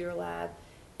computer lab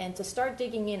and to start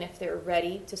digging in if they're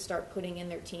ready to start putting in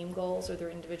their team goals or their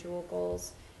individual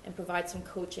goals, and provide some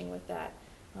coaching with that.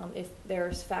 If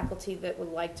there's faculty that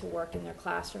would like to work in their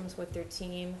classrooms with their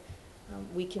team,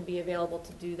 we can be available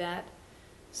to do that.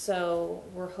 So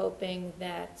we're hoping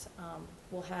that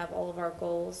we'll have all of our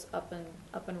goals up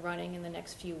and running in the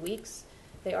next few weeks.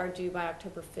 They are due by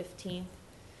October 15th.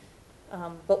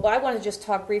 But I want to just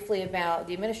talk briefly about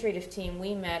the administrative team.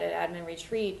 We met at Admin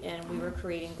Retreat, and we were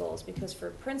creating goals, because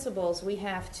for principals, we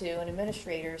have to, and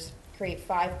administrators, create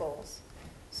 5 goals.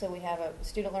 So we have a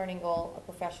student learning goal, a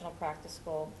professional practice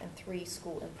goal, and 3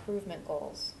 school improvement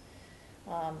goals.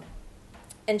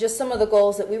 And just some of the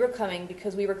goals that we were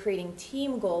because we were creating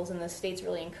team goals, and the state's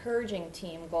really encouraging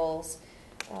team goals.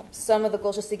 Some of the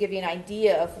goals, just to give you an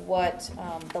idea of what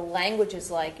the language is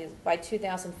like, is by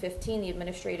 2015, the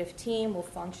administrative team will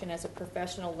function as a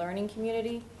professional learning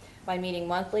community by meeting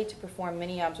monthly to perform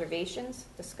mini observations,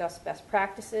 discuss best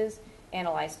practices,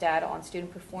 analyze data on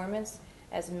student performance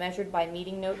as measured by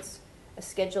meeting notes, a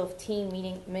schedule of team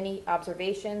meeting mini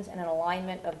observations, and an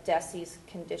alignment of DESE's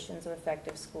conditions of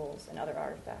effective schools and other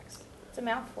artifacts. It's a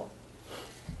mouthful.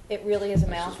 It really is a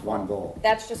mouthful. That's just one goal.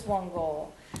 That's just one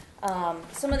goal.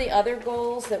 Some of the other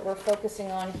goals that we're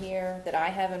focusing on here that I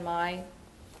have in my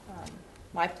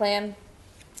plan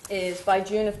is by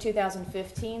June of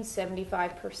 2015,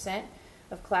 75%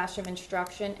 of classroom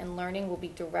instruction and learning will be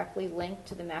directly linked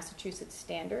to the Massachusetts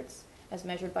standards as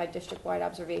measured by district-wide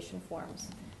observation forms.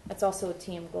 That's also a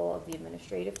team goal of the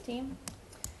administrative team.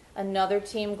 Another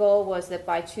team goal was that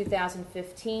by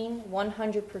 2015,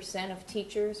 100% of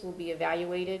teachers will be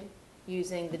evaluated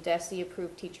using the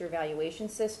DESE-approved teacher evaluation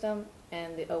system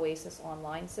and the Oasis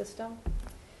online system.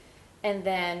 And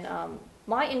then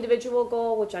my individual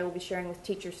goal, which I will be sharing with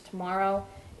teachers tomorrow,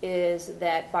 is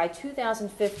that by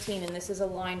 2015, and this is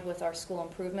aligned with our school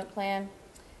improvement plan,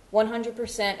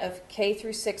 100% of K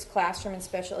through 6 classroom and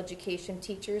special education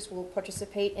teachers will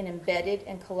participate in embedded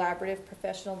and collaborative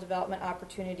professional development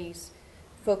opportunities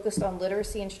focused on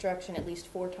literacy instruction at least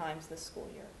 4 times this school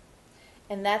year.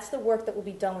 And that's the work that will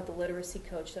be done with the literacy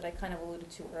coach that I kind of alluded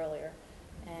to earlier,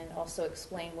 and also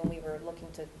explained when we were looking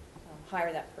to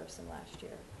hire that person last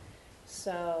year.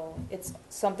 So it's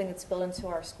something that's built into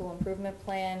our school improvement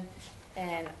plan,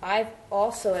 and I've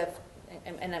also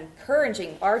and I'm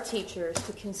encouraging our teachers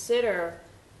to consider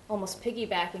almost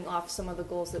piggybacking off some of the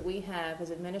goals that we have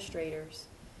as administrators,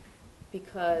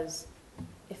 because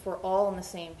if we're all on the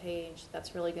same page,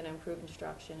 that's really going to improve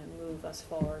instruction and move us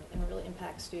forward and really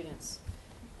impact students.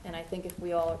 And I think if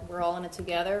we're all in it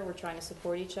together, we're trying to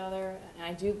support each other, and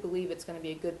I do believe it's going to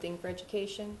be a good thing for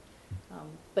education.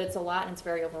 But it's a lot, and it's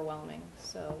very overwhelming.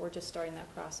 So we're just starting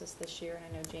that process this year, and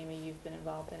I know, Jamie, you've been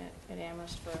involved in it at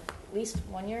Amherst for at least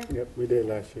 1 year? Yep, we did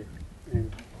last year.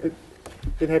 And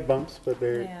it had bumps, but we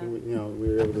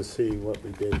were able to see what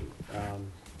we did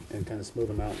and kind of smooth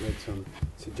them out and make some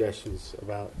suggestions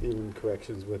about even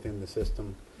corrections within the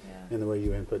system and the way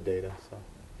you input data.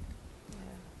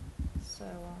 So,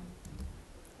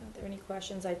 are there any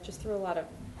questions? I just threw a lot of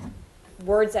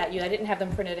words at you. I didn't have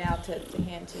them printed out to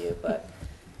hand to you, but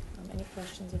any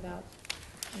questions about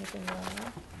anything going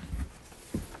on?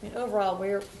 I mean, overall,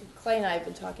 Clay and I have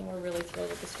been talking. We're really thrilled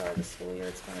with the start of the school year.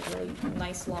 It's been a really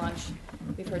nice launch.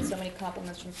 We've heard so many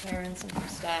compliments from parents and from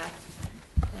staff,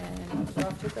 and we're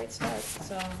off to a great start.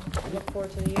 So I look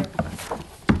forward to the year.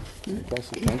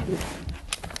 Thank you.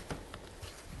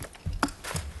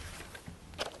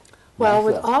 Well,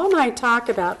 with all my talk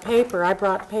about paper, I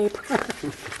brought paper.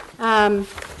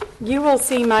 You will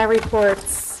see my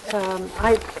reports.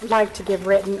 I like to give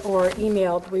written or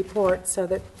emailed reports so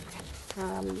that,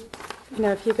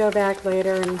 if you go back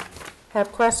later and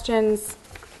have questions,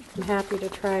 I'm happy to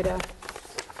try to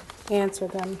answer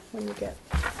them when you get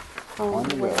home. One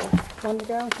to go. One to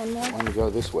go? One more? Want to go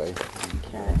this way?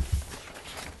 Okay.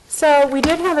 So we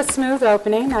did have a smooth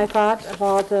opening, I thought, of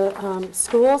all the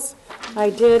schools. I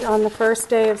did, on the first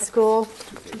day of school,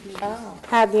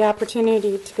 had the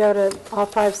opportunity to go to all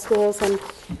 5 schools, and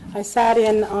I sat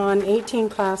in on 18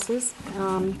 classes.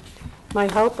 My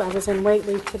hope, I was in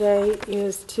Whately today,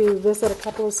 is to visit a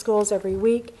couple of schools every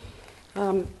week.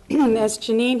 As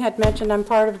Janine had mentioned, I'm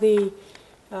part of the,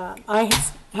 I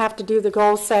have to do the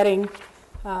goal setting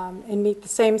and meet the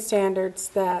same standards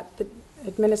that the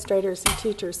administrators and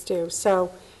teachers do.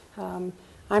 So I'm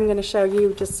going to show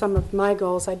you just some of my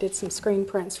goals. I did some screen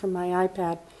prints from my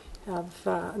iPad of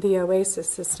the OASIS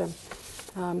system.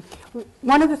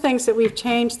 One of the things that we've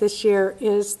changed this year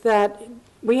is that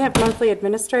we have monthly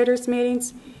administrators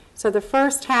meetings. So the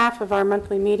first half of our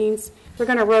monthly meetings, we're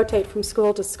going to rotate from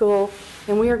school to school,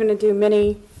 and we are going to do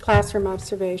mini classroom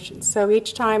observations. So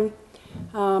each time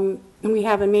we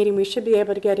have a meeting, we should be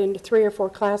able to get into 3 or 4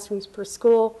 classrooms per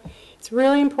school. It's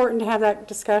really important to have that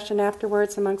discussion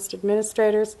afterwards amongst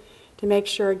administrators to make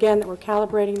sure, again, that we're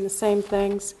calibrating the same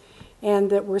things and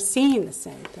that we're seeing the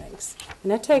same things.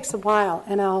 And it takes a while.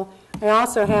 And I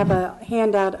also have a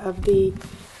handout of the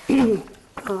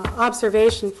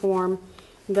observation form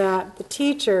that the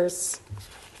teachers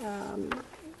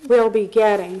will be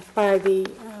getting by the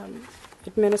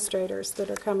administrators that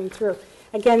are coming through.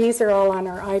 Again, these are all on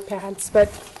our iPads,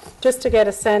 but just to get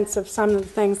a sense of some of the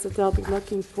things that they'll be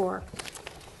looking for.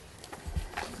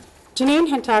 Janine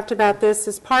had talked about this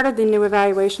as part of the new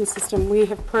evaluation system. We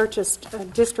have purchased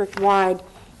district-wide.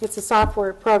 It's a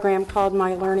software program called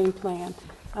My Learning Plan.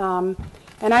 And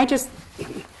I just,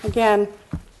 again,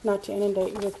 not to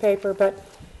inundate you with paper, but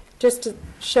just to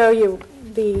show you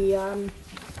the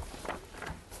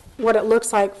what it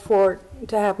looks like to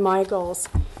have my goals.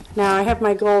 Now, I have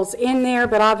my goals in there,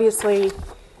 but obviously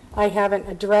I haven't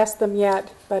addressed them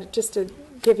yet, but just to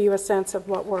give you a sense of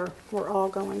what we're all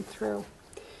going through.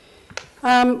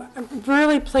 I'm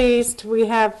really pleased we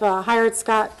have hired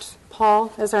Scott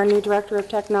Paul as our new Director of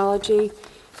Technology.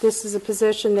 This is a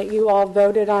position that you all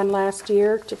voted on last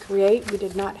year to create. We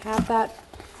did not have that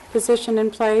position in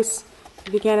place.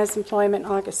 He began his employment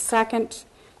August 2nd,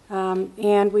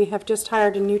 and we have just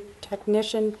hired a new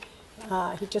technician.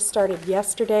 He just started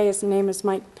yesterday. His name is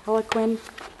Mike Peliquin.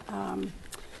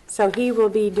 So he will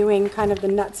be doing kind of the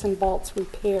nuts and bolts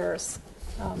repairs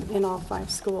in all 5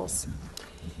 schools.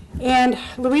 And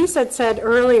Louise had said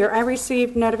earlier, I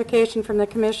received notification from the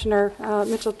Commissioner,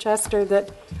 Mitchell Chester,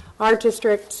 that our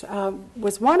district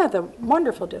was one of the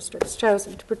wonderful districts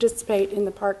chosen to participate in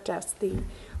the PARC test, the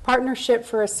Partnership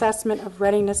for Assessment of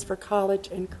Readiness for College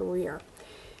and Career.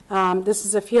 This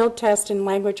is a field test in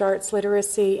language arts,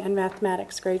 literacy, and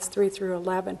mathematics, grades 3 through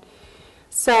 11.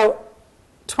 So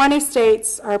 20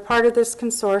 states are part of this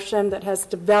consortium that has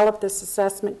developed this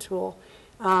assessment tool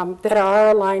that are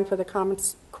aligned for the Common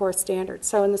Core standards.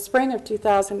 So in the spring of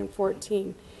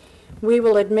 2014, we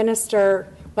will administer,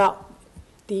 well,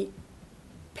 the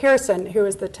Pearson, who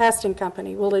is the testing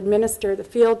company, will administer the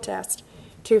field test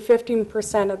to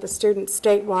 15% of the students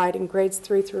statewide in grades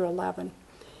 3 through 11.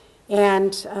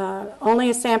 And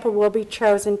only a sample will be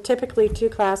chosen, typically 2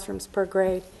 classrooms per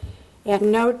grade,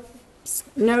 and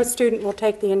no student will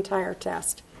take the entire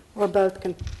test or both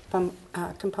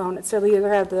components. So they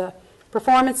either have the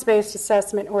performance-based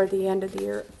assessment or the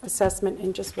end-of-the-year assessment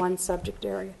in just one subject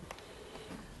area.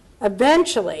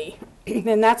 Eventually,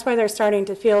 and that's why they're starting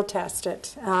to field test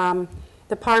it,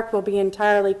 the PARC will be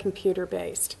entirely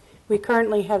computer-based. We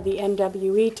currently have the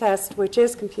NWE test, which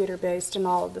is computer-based in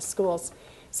all of the schools.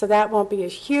 So that won't be a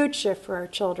huge shift for our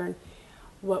children.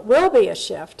 What will be a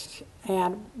shift,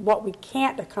 and what we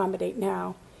can't accommodate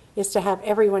now, is to have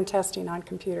everyone testing on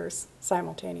computers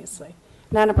simultaneously.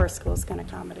 None of our schools can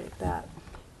accommodate that.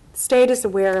 The state is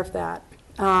aware of that.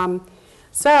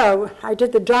 So I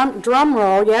did the drum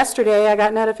roll. Yesterday I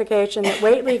got notification that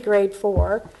Whately grade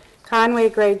 4, Conway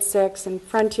grade 6, and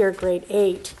Frontier grade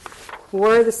 8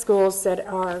 were the schools that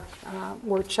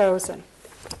were chosen.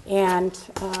 And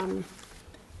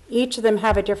each of them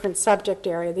have a different subject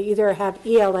area. They either have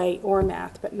ELA or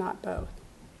math, but not both.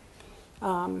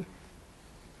 And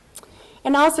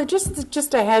also,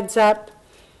 just a heads up,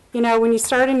 you know, when you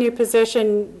start a new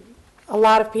position, a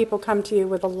lot of people come to you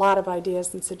with a lot of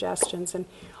ideas and suggestions. And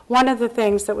one of the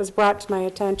things that was brought to my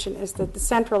attention is that the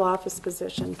central office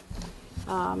position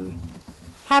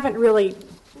haven't really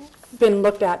been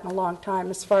looked at in a long time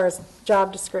as far as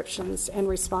job descriptions and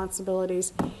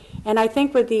responsibilities. And I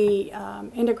think with the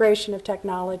integration of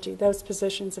technology, those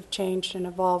positions have changed and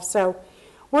evolved. So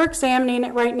We're examining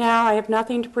it right now. I have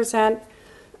nothing to present,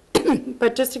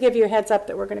 but just to give you a heads up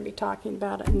that we're going to be talking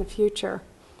about it in the future.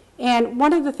 And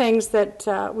one of the things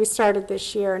that we started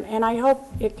this year, and I hope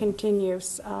it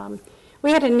continues,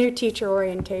 we had a new teacher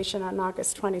orientation on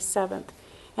August 27th,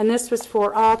 and this was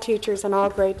for all teachers and all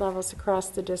grade levels across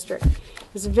the district.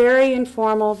 It was very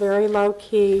informal, very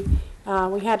low-key.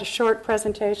 We had a short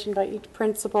presentation by each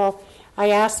principal. I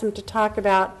asked them to talk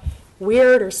about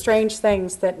weird or strange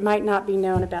things that might not be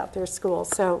known about their school.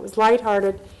 So it was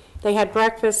lighthearted. They had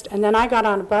breakfast, and then I got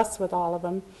on a bus with all of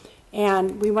them,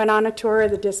 and we went on a tour of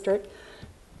the district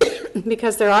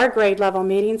because there are grade level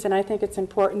meetings, and I think it's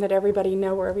important that everybody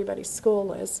know where everybody's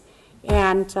school is.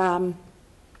 And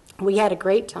we had a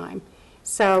great time.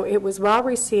 So it was well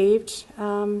received,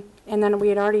 and then we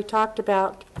had already talked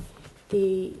about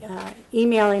the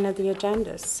emailing of the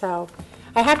agendas. So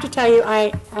I have to tell you,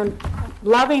 I'm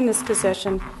loving this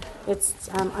position.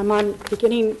 I'm on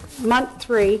beginning month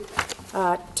 3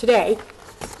 today,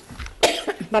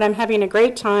 but I'm having a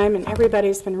great time, and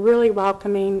everybody's been really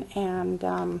welcoming, and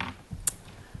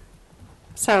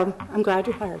so I'm glad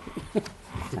you hired me.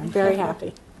 I'm very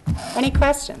happy. Any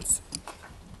questions?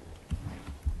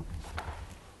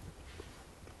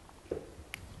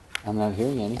 I'm not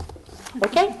hearing any.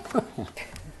 Okay.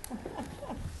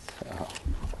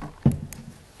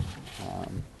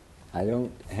 I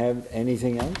don't have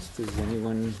anything else. Does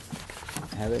anyone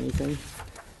have anything?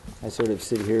 I sort of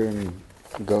sit here and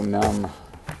go numb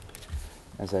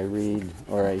as I read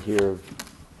or I hear of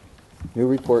new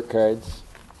report cards,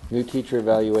 new teacher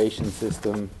evaluation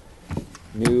system,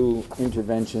 new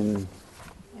intervention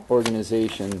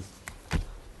organization,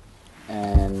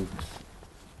 and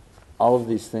all of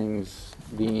these things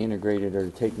being integrated or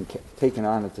taken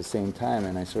on at the same time,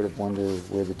 and I sort of wonder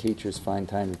where the teachers find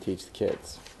time to teach the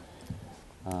kids.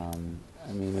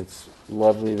 I mean, it's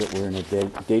lovely that we're in a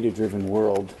data-driven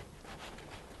world,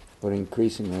 but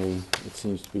increasingly it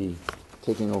seems to be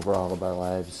taking over all of our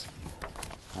lives.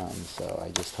 So I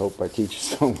just hope our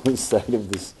teachers don't lose sight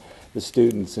of the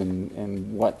students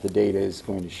and what the data is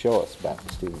going to show us about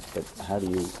the students. But how do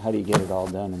you get it all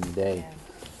done in a day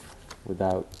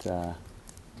without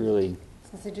really?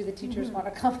 So do the teachers want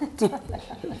to comment on that?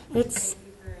 It's.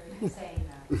 Thank you for saying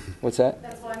that. What's that?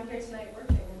 That's why I'm here tonight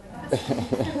working.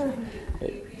 We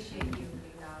appreciate you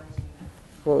acknowledging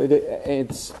that. Well,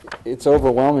 it's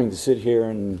overwhelming to sit here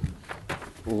and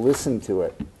listen to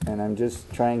it, and I'm just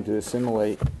trying to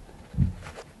assimilate.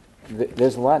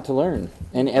 There's a lot to learn,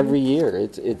 and every year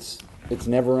it's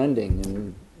never ending,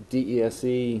 and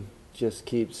DESE just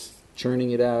keeps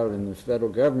churning it out, and the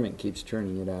federal government keeps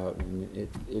churning it out, and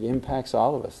it impacts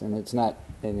all of us, and it's not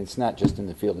just in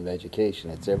the field of education;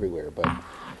 it's everywhere. But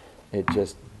it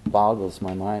just boggles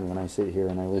my mind when I sit here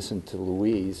and I listen to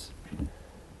Louise,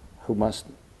 who must,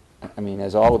 I mean,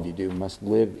 as all of you do, must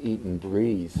live, eat, and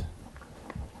breathe.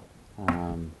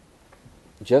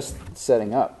 Just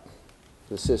setting up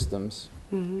the systems,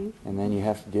 and then you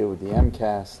have to deal with the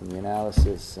MCAS and the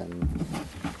analysis, and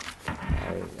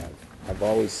I've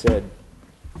always said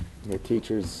your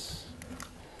teachers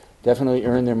definitely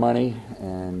earn their money,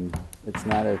 and it's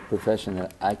not a profession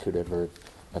that I could ever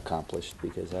accomplish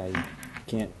because I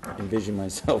can't envision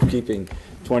myself keeping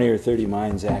 20 or 30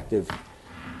 minds active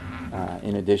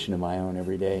in addition to my own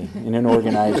every day in an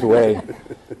organized way.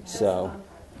 So,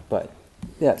 but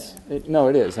yes, it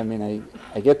is. I mean,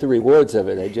 I get the rewards of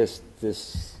it.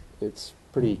 It's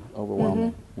pretty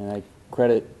overwhelming. And I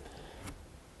credit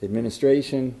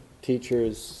administration,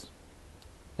 teachers,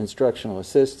 instructional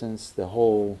assistants, the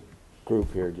whole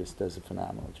group here just does a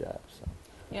phenomenal job. So.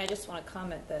 Yeah, I just want to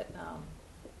comment that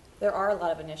there are a lot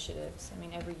of initiatives. I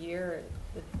mean, every year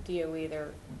the DOE,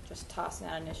 they're just tossing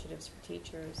out initiatives for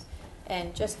teachers.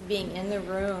 And just being in the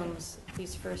rooms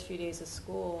these first few days of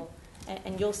school,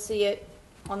 and you'll see it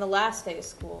on the last day of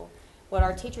school, what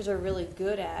our teachers are really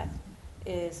good at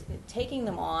is taking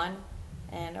them on,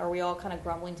 and are we all kind of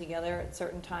grumbling together at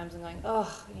certain times and going,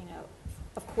 oh,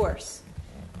 of course.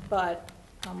 But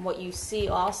what you see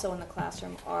also in the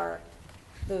classroom are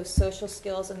those social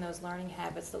skills and those learning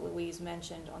habits that Louise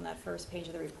mentioned on that first page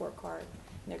of the report card.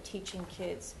 And they're teaching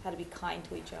kids how to be kind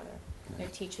to each other. They're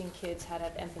teaching kids how to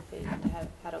have empathy and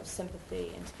how to have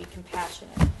sympathy and to be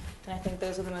compassionate. And I think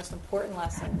those are the most important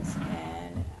lessons.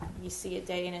 And you see it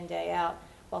day in and day out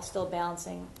while still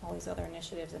balancing all these other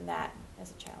initiatives, and that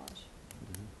is a challenge.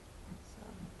 So,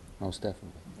 most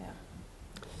definitely. yeah.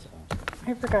 So.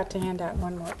 I forgot to hand out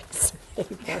one more piece of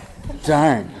paper.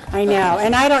 Darn. I know,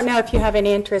 and I don't know if you have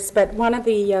any interest, but one of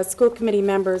the school committee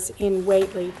members in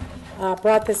Whately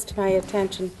brought this to my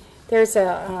attention. There's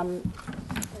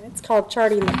it's called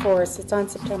Charting the Course. It's on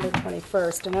September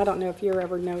 21st, and I don't know if you're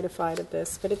ever notified of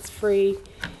this, but it's free.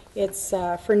 It's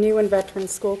for new and veteran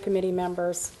school committee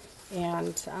members,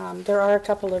 and there are a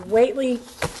couple of Whately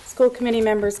school committee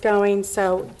members going,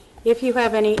 so if you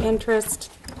have any interest,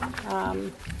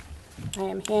 I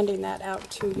am handing that out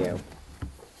to you.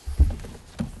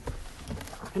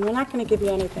 And we're not going to give you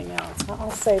anything else. I'll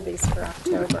save these for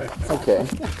October. Okay.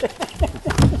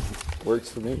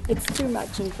 Works for me. It's too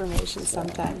much information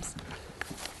sometimes.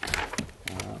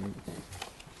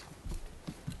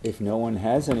 If no one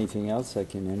has anything else, I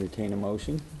can entertain a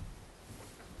motion.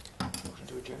 Motion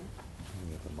to adjourn?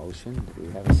 We have a motion. Do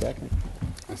we have a second?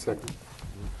 A second.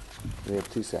 We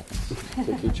have 2 seconds.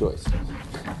 Take your choice.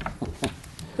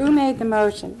 Who made the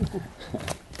motion?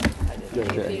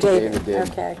 David did.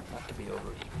 Okay. Not to be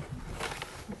over.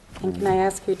 And can I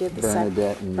ask who did the second?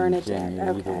 Bernadette and Bernadette, Jenny,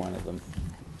 either okay. one of them.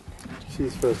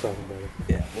 She's first off about it.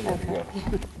 Yeah, we'll let her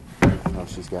Okay. go. No,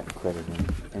 she's got credit in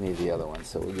any of the other ones,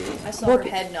 so we'll give it. I saw her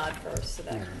head nod first, so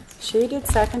that counts. She did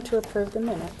second to approve the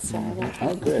minutes, so,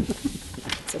 Oh, good.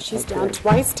 so she's Okay. down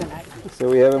twice tonight. So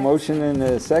we have a motion and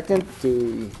a second.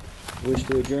 Do we wish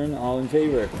to adjourn? All in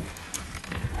favor?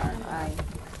 Aye.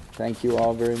 Thank you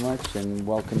all very much, and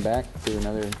welcome back to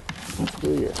another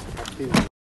school year.